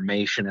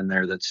information in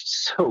there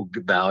that's so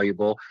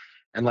valuable.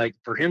 And like,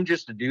 for him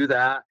just to do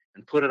that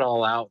and put it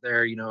all out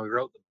there, he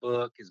wrote the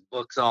book. His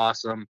book's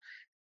awesome.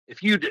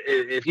 If you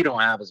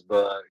don't have his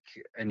book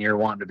and you're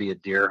wanting to be a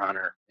deer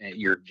hunter,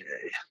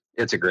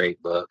 it's a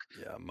great book.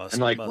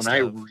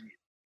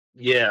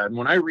 Yeah, and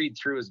when I read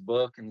through his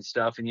book and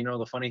stuff, and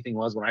the funny thing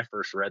was, when I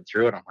first read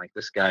through it, I'm like,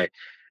 this guy,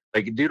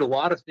 like, dude, a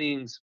lot of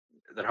things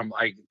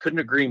I couldn't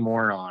agree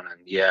more on.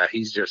 And yeah,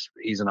 he's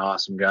an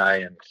awesome guy,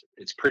 and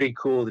it's pretty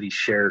cool that he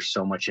shares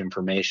so much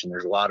information.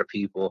 There's a lot of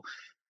people.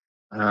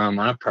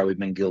 I've probably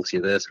been guilty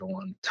of this. I don't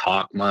want to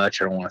talk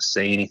much. I don't want to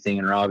say anything.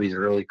 And Robbie's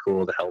really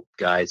cool to help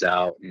guys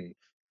out, and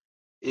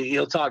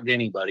he'll talk to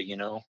anybody,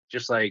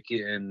 just like,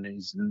 and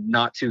he's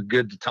not too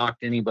good to talk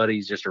to anybody.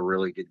 He's just a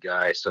really good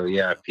guy. So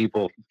yeah,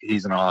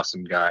 he's an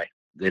awesome guy.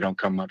 They don't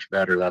come much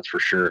better, that's for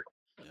sure.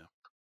 Yeah,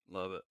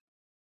 love it.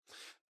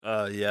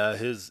 Yeah,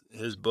 his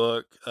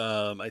book.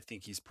 I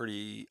think he's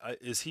pretty.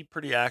 Is he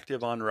pretty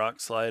active on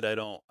Rockslide?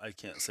 I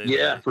can't say.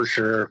 Yeah, for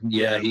sure.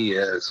 Yeah, he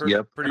is.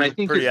 Yep. And I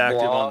think pretty active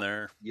blog, on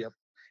there. Yep.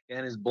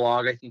 And his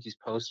blog, I think he's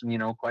posting,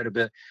 quite a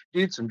bit.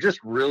 Dude, some just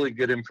really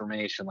good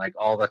information, like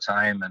all the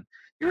time, and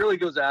he really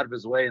goes out of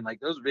his way. And like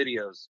those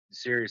videos,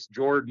 serious.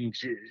 Jordan,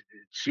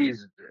 she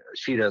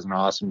does an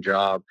awesome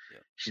job. Yeah.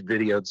 She's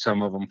videoed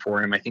some of them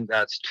for him. I think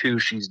that's 2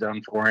 she's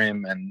done for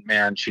him, and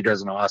man, she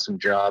does an awesome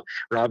job.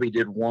 Robbie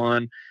did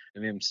one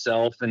of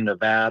himself in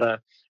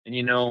Nevada, and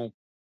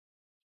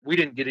we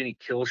didn't get any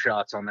kill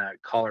shots on that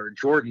Colorado.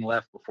 Jordan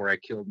left before I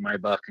killed my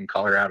buck in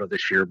Colorado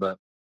this year, but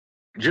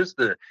just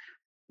the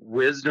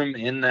wisdom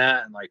in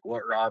that and like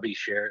what Robbie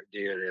shared,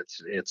 dude,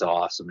 it's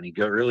awesome. And he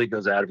really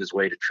goes out of his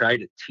way to try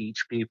to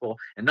teach people,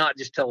 and not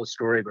just tell a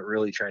story, but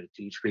really try to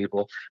teach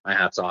people. My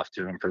hat's off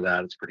to him for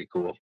that. It's pretty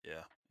cool.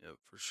 Yeah,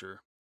 for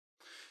sure.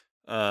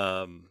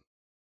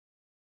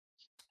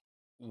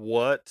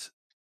 What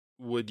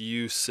would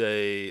you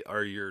say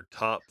are your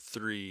top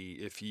 3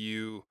 if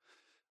you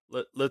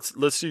let's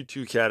do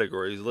 2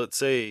 categories. Let's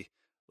say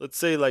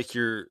like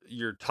your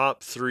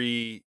top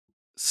 3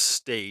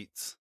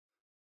 states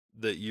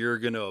that you're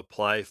going to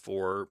apply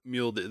for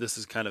mule deer. This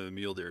is kind of a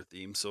mule deer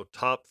theme. So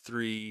top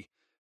 3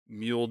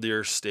 mule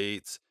deer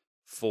states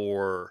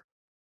for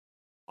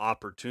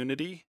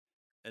opportunity,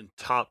 and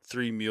top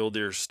 3 mule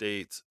deer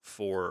states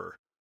for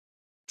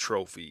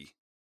trophy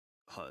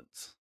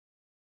hunts.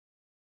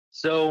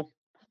 So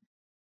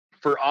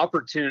for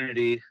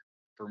opportunity,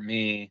 for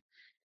me,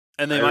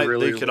 and they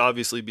could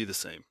obviously be the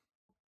same.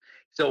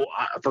 So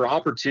for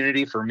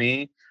opportunity, for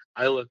me,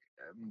 I look,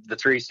 the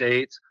 3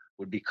 states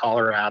would be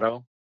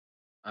Colorado,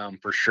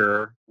 for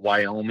sure.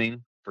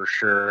 Wyoming, for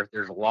sure.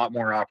 There's a lot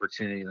more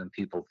opportunity than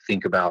people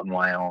think about in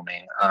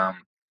Wyoming.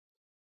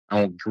 I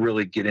won't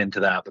really get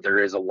into that, but there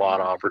is a lot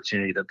of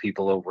opportunity that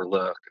people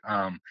overlook.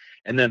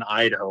 And then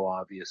Idaho,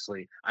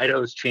 obviously.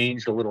 Idaho's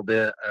changed a little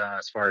bit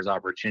as far as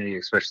opportunity,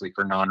 especially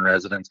for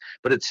non-residents,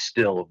 but it's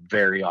still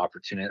very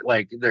opportunity.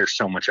 Like, there's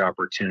so much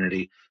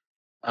opportunity.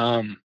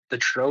 The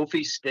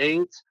trophy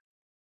states,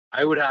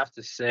 I would have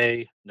to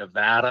say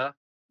Nevada.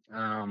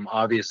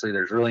 Obviously,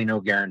 there's really no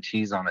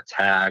guarantees on a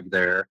tag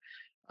there.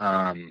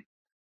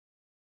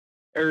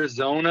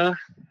 Arizona,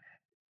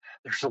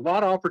 there's a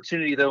lot of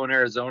opportunity though in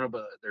Arizona,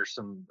 but there's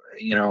some,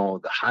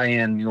 the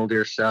high-end mule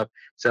deer stuff.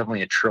 It's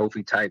definitely a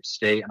trophy type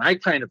state. And I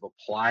kind of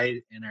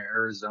applied in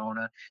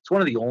Arizona. It's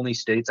one of the only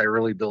states I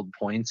really build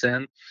points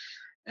in.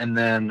 And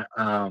then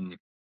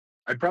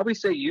I'd probably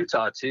say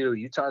Utah too.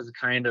 Utah's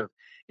kind of,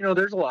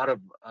 there's a lot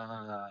of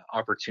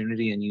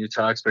opportunity in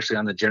Utah, especially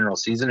on the general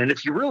season. And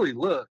if you really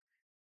look,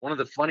 one of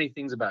the funny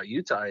things about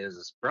Utah is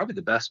it's probably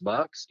the best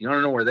bucks. You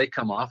don't know where they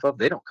come off of.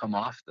 They don't come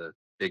off the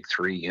big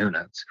 3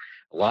 units.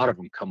 A lot of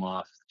them come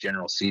off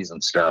general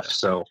season stuff.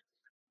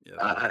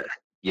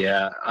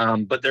 Yeah.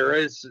 So, but there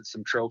is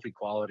some trophy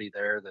quality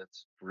there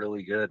that's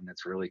really good, and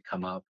it's really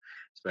come up,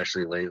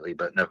 especially lately.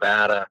 But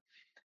Nevada,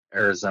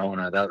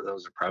 Arizona,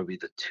 those are probably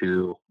the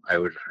 2 I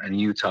would, and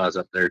Utah's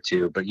up there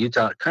too. But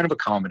Utah, kind of a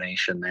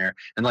combination there.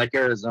 And like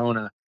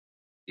Arizona,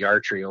 the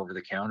archery over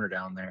the counter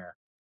down there,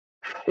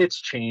 it's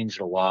changed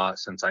a lot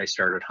since I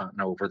started hunting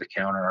over the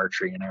counter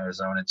archery in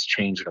Arizona. It's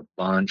changed a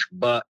bunch,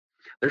 but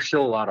there's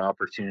still a lot of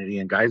opportunity,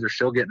 and guys are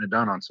still getting it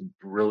done on some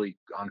really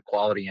on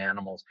quality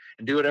animals,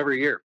 and do it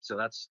every year. So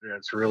that's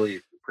really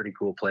a pretty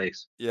cool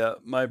place. Yeah.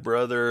 My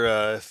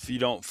brother, if you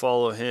don't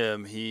follow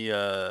him, he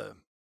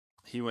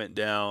went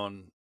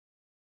down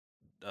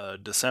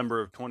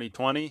December of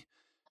 2020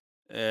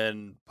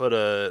 and put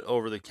a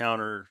over the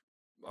counter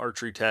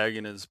archery tag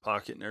in his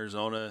pocket in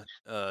Arizona,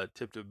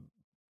 tipped a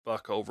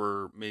buck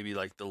over maybe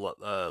like the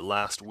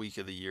last week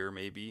of the year,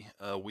 maybe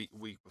a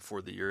week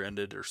before the year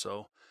ended or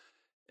so.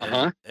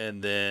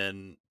 And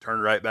then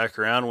turned right back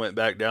around, went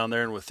back down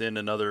there, and within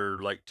another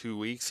like 2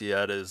 weeks, he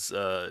had his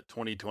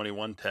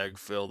 2021 tag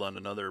filled on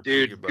another.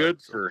 Dude,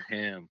 good for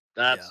him.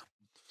 That's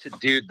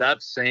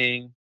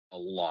saying a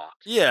lot.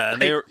 Yeah,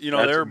 and they were,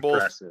 they're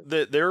both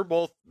they're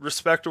both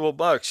respectable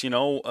bucks.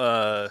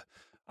 I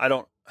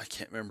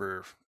can't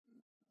remember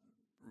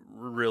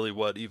really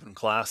what even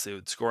class they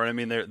would score. I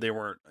mean, they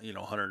weren't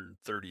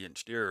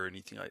 130-inch deer or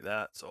anything like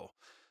that. So.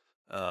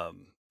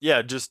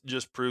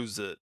 Just proves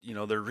that,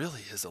 there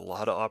really is a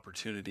lot of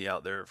opportunity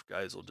out there if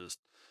guys will just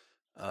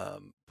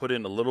put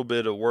in a little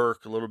bit of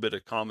work, a little bit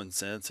of common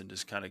sense, and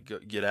just kind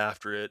of get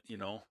after it,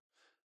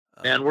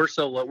 And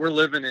we're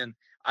living in,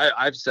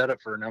 I've said it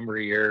for a number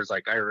of years.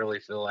 Like, I really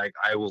feel like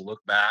I will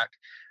look back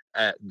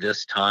at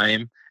this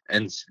time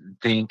and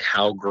think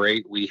how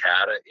great we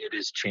had it. It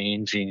is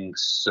changing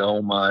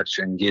so much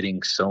and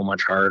getting so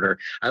much harder.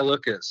 I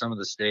look at some of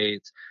the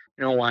states,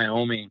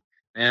 Wyoming,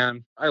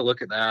 man, I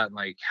look at that and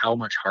like how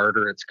much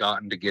harder it's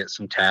gotten to get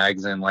some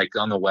tags in, like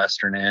on the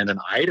western end, and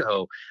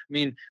Idaho. I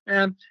mean,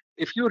 man,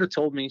 if you would have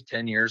told me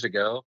 10 years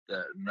ago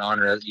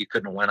that you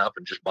couldn't have went up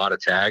and just bought a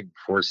tag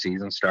before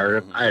season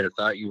started, I'd have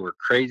thought you were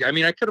crazy. I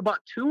mean, I could have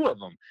bought 2 of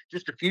them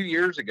just a few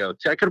years ago.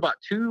 I could have bought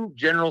 2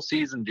 general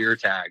season deer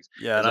tags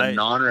as a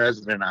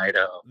non-resident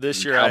Idaho.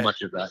 This year, how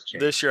much has that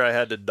changed? This year I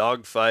had to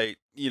dogfight,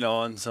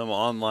 on some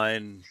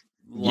online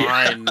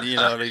line,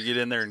 to get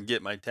in there and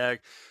get my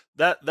tag.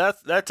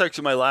 That's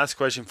actually my last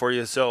question for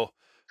you. So,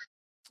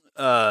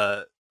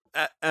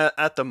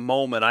 at the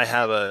moment, I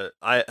have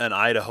an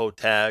Idaho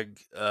tag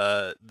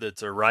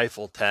that's a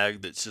rifle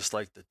tag that's just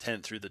like the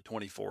 10th through the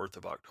 24th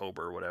of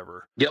October or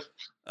whatever. Yep.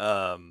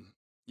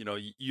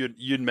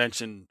 You'd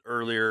mentioned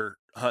earlier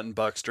hunting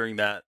bucks during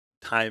that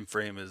time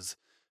frame is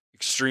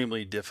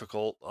extremely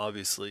difficult,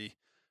 obviously.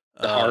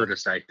 The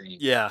hardest, I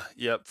think. Yeah,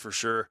 yep, for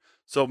sure.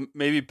 So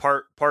maybe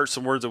part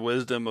some words of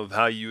wisdom of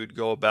how you would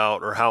go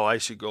about, or how I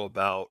should go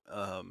about.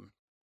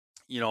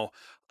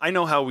 I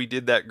know how we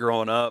did that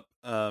growing up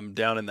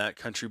down in that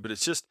country, but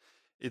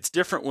it's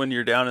different when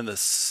you're down in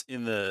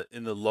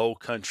the low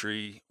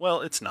country.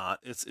 Well, it's not.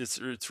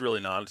 It's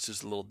really not. It's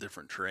just a little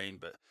different terrain.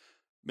 But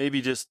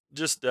maybe just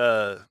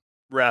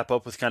wrap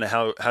up with kind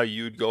of how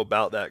you'd go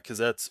about that, because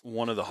that's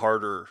one of the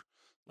harder,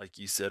 like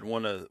you said,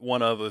 one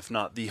of if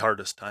not the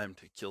hardest time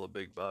to kill a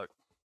big buck.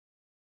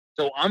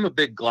 So I'm a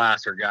big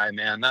glasser guy,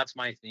 man. That's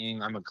my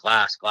thing. I'm a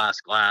glass.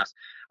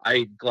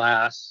 I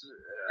glass.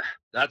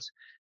 That's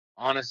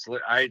honestly,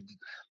 I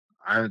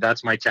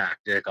that's my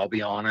tactic. I'll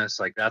be honest.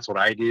 Like, that's what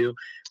I do.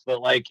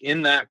 But like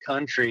in that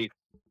country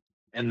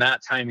and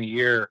that time of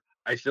year,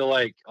 I feel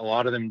like a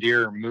lot of them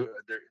deer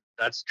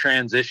that's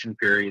transition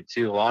period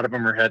too. A lot of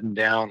them are heading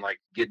down,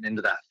 like getting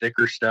into that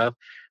thicker stuff.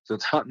 So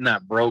it's hunting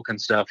that broken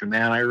stuff. And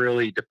man, I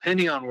really,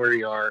 depending on where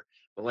you are,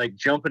 but like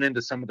jumping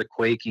into some of the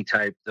quakey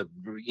type, the,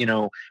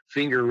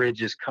 finger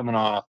ridges coming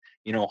off,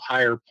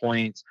 higher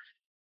points.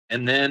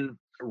 And then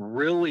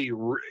really,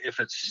 if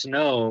it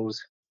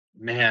snows,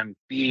 man,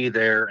 be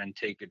there and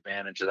take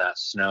advantage of that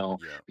snow,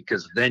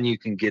 because then you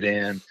can get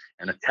in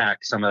and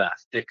attack some of that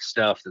thick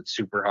stuff that's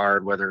super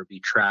hard, whether it be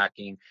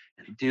tracking.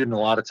 And dude, and a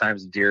lot of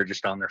times deer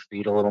just on their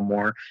feet a little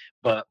more.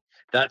 But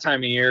that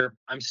time of year,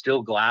 I'm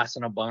still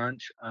glassing a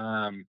bunch.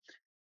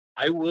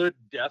 I would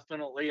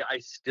definitely, I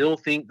still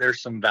think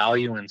there's some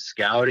value in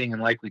scouting.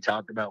 And like we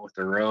talked about with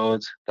the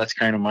roads, that's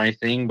kind of my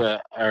thing,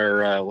 but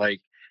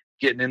like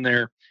getting in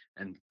there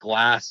and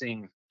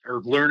glassing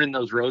or learning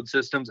those road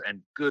systems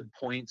and good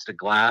points to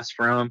glass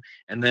from.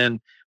 And then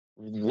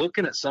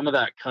looking at some of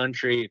that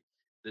country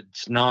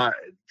that's not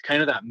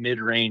kind of that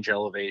mid-range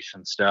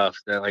elevation stuff,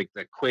 that like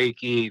the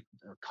quakey,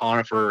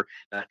 conifer,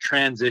 that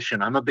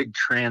transition. I'm a big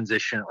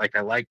transition. Like,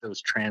 I like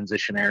those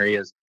transition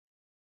areas.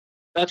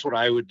 That's what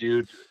I would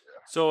do.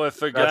 So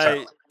if a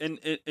guy, and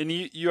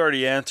you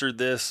already answered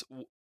this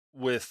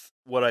with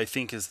what I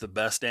think is the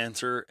best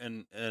answer,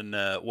 and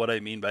what I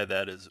mean by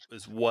that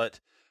is what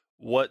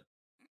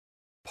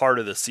part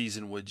of the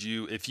season would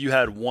you, if you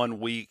had 1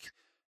 week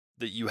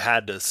that you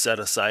had to set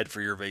aside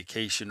for your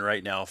vacation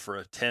right now for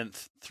a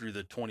 10th through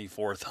the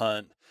 24th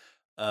hunt,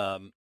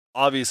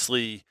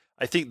 obviously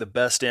I think the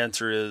best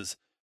answer is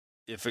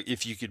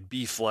if you could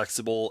be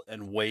flexible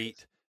and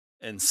wait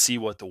and see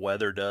what the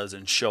weather does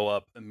and show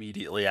up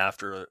immediately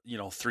after,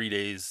 3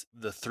 days,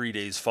 the 3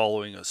 days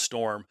following a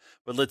storm.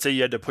 But let's say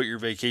you had to put your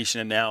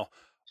vacation in now.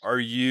 Are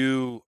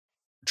you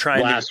trying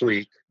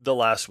the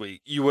last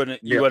week? You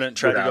wouldn't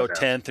try to go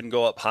 10th and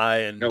go up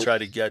high and try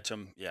to get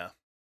them. Yeah.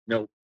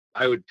 Nope.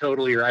 I would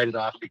totally write it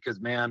off, because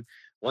man,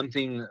 one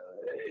thing,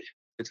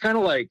 it's kind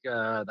of like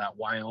that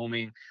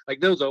Wyoming,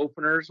 like those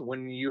openers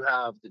when you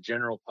have the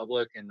general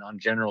public and on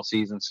general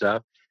season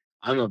stuff.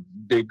 I'm a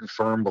big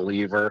firm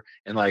believer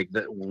in like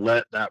that.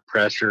 Let that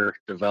pressure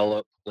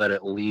develop, let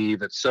it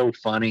leave. It's so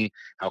funny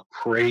how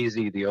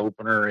crazy the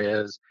opener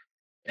is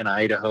in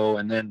Idaho.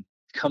 And then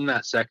come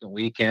that second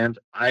weekend,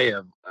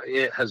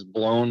 it has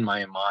blown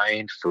my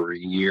mind for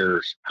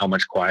years how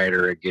much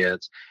quieter it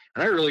gets.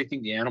 And I really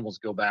think the animals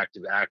go back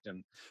to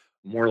acting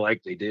more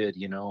like they did,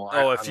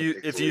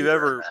 if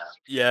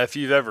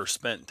you've ever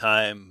spent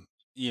time,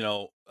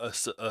 a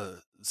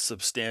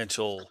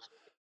substantial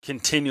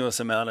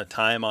continuous amount of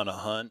time on a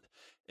hunt,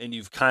 and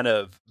you've kind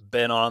of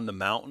been on the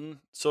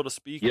mountain, so to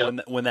speak,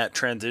 when that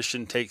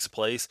transition takes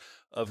place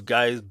of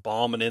guys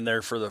bombing in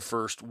there for the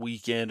first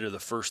weekend or the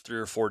first 3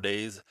 or 4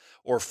 days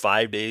or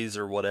 5 days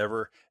or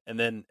whatever, and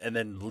then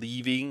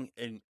leaving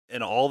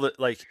and all that,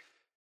 like,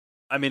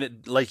 I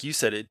mean, like you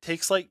said, it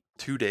takes like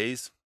 2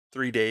 days,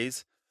 3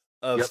 days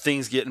of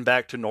things getting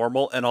back to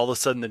normal, and all of a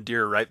sudden the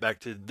deer are right back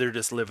to, they're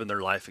just living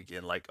their life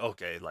again. Like,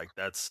 okay, like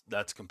that's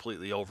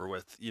completely over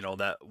with,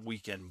 that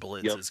weekend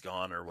blitz is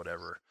gone or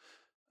whatever.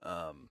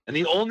 And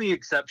the only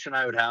exception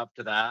I would have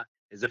to that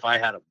is if I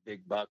had a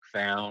big buck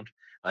found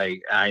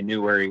I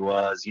knew where he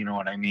was, you know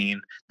what I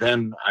mean?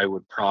 Then I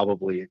would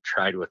probably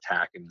try to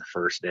attack him the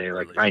first day.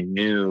 Like if I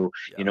knew,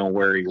 you know,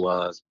 where he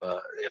was,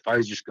 but if I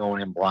was just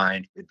going in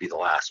blind, it'd be the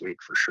last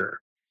week for sure.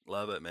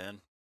 Love it,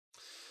 man.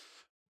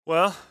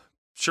 Well,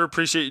 sure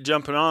appreciate you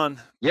jumping on.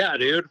 Yeah,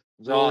 dude. It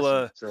was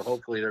awesome. So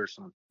hopefully there's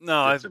some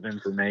bits of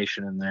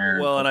information in there.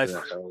 Well, and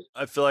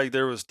I feel like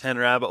there was 10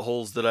 rabbit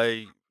holes that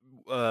I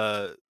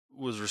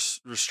was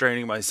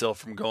restraining myself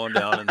from going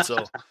down, and so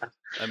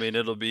I mean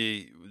it'll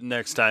be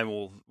next time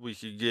we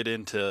could get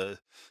into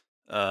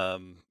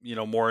you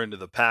know, more into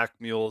the pack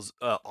mules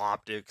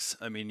optics.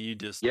 I mean you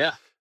just that'd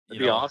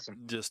be awesome.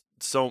 Just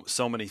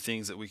so many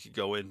things that we could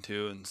go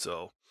into, and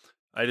so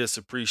I just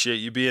appreciate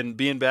you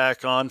being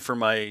back on for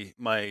my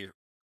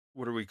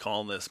what are we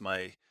calling this,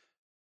 my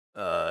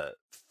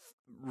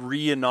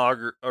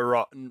re-inaugural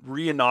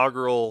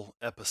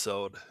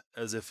episode,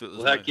 as if it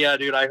was heck yeah,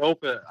 dude. I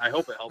hope it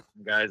helps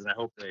them guys, and I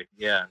hope they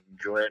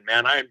enjoy it,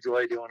 man. I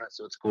enjoy doing it,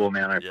 so it's cool,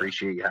 man. I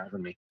appreciate you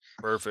having me.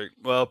 Perfect.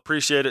 Well,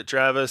 appreciate it,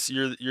 Travis.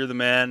 You're the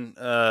man.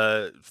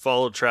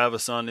 Follow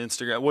Travis on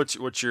Instagram.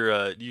 What's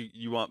your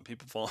you want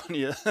people following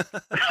you?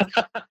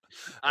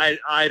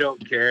 I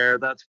don't care.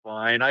 That's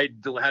fine. I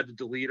had to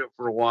delete it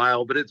for a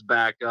while, but it's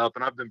back up,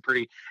 and I've been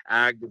pretty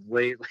active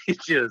lately.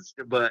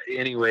 But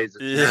anyways,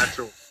 it's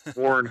Natural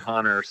Born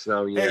Hunter.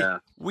 So yeah, hey,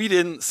 we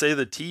didn't say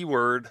the T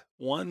word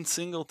one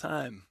single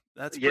time.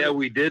 That's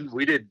we did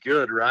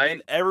good, right?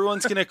 And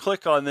everyone's gonna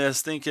click on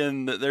this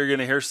thinking that they're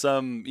gonna hear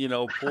some, you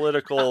know,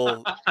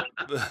 political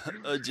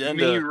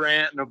agenda. Me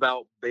ranting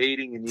about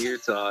baiting in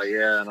Utah,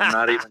 and I'm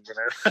not even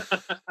gonna.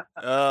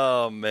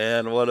 Oh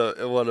man, what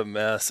a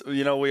mess!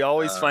 You know, we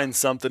always find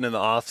something in the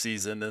off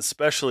season,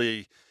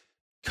 especially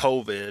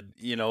COVID.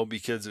 You know,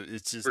 because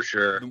it's just for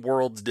sure the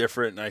world's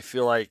different, and I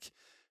feel like,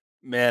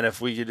 man, if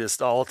we could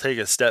just all take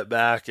a step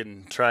back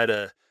and try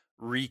to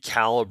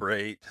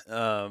recalibrate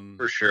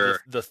for sure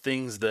the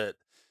things that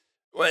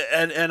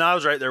and I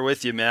was right there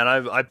with you, man.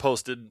 I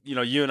posted, you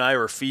know, you and I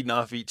were feeding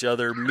off each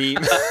other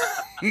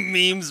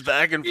memes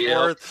back and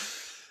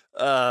forth.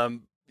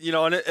 You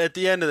know, and at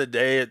the end of the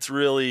day, it's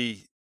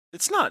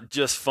not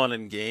just fun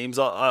and games.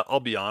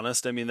 I'll be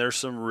honest. I mean, there's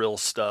some real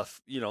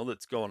stuff, you know,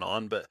 that's going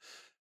on, but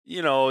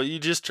you know, you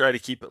just try to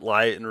keep it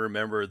light and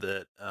remember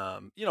that,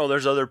 you know,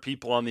 there's other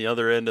people on the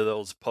other end of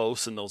those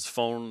posts and those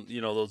phone,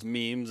 you know, those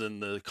memes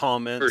and the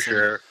comments. For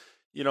sure. And,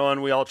 you know,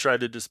 and we all try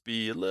to just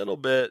be a little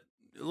bit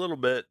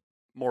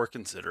more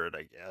considerate,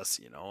 I guess,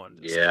 you know,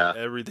 and just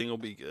everything will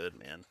be good,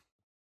 man.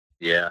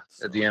 Yeah.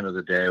 So, at the end of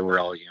the day, we're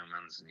all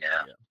humans.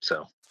 Yeah.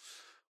 So.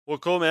 Well,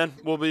 cool, man.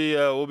 We'll be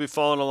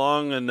following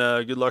along, and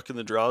good luck in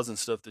the draws and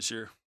stuff this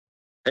year.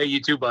 Hey, you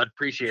too, bud.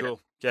 Appreciate it.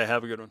 Okay.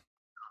 Have a good one.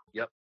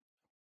 Yep.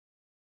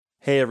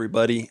 Hey,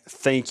 everybody.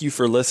 Thank you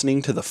for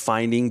listening to the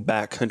Finding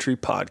Backcountry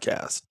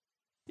podcast.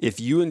 If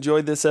you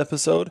enjoyed this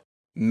episode,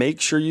 make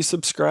sure you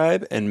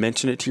subscribe and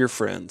mention it to your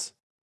friends.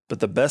 But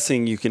the best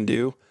thing you can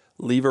do,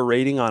 leave a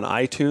rating on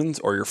iTunes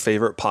or your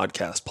favorite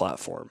podcast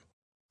platform.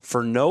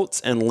 For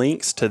notes and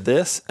links to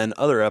this and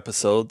other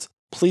episodes,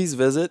 please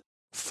visit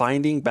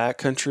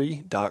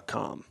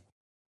findingbackcountry.com.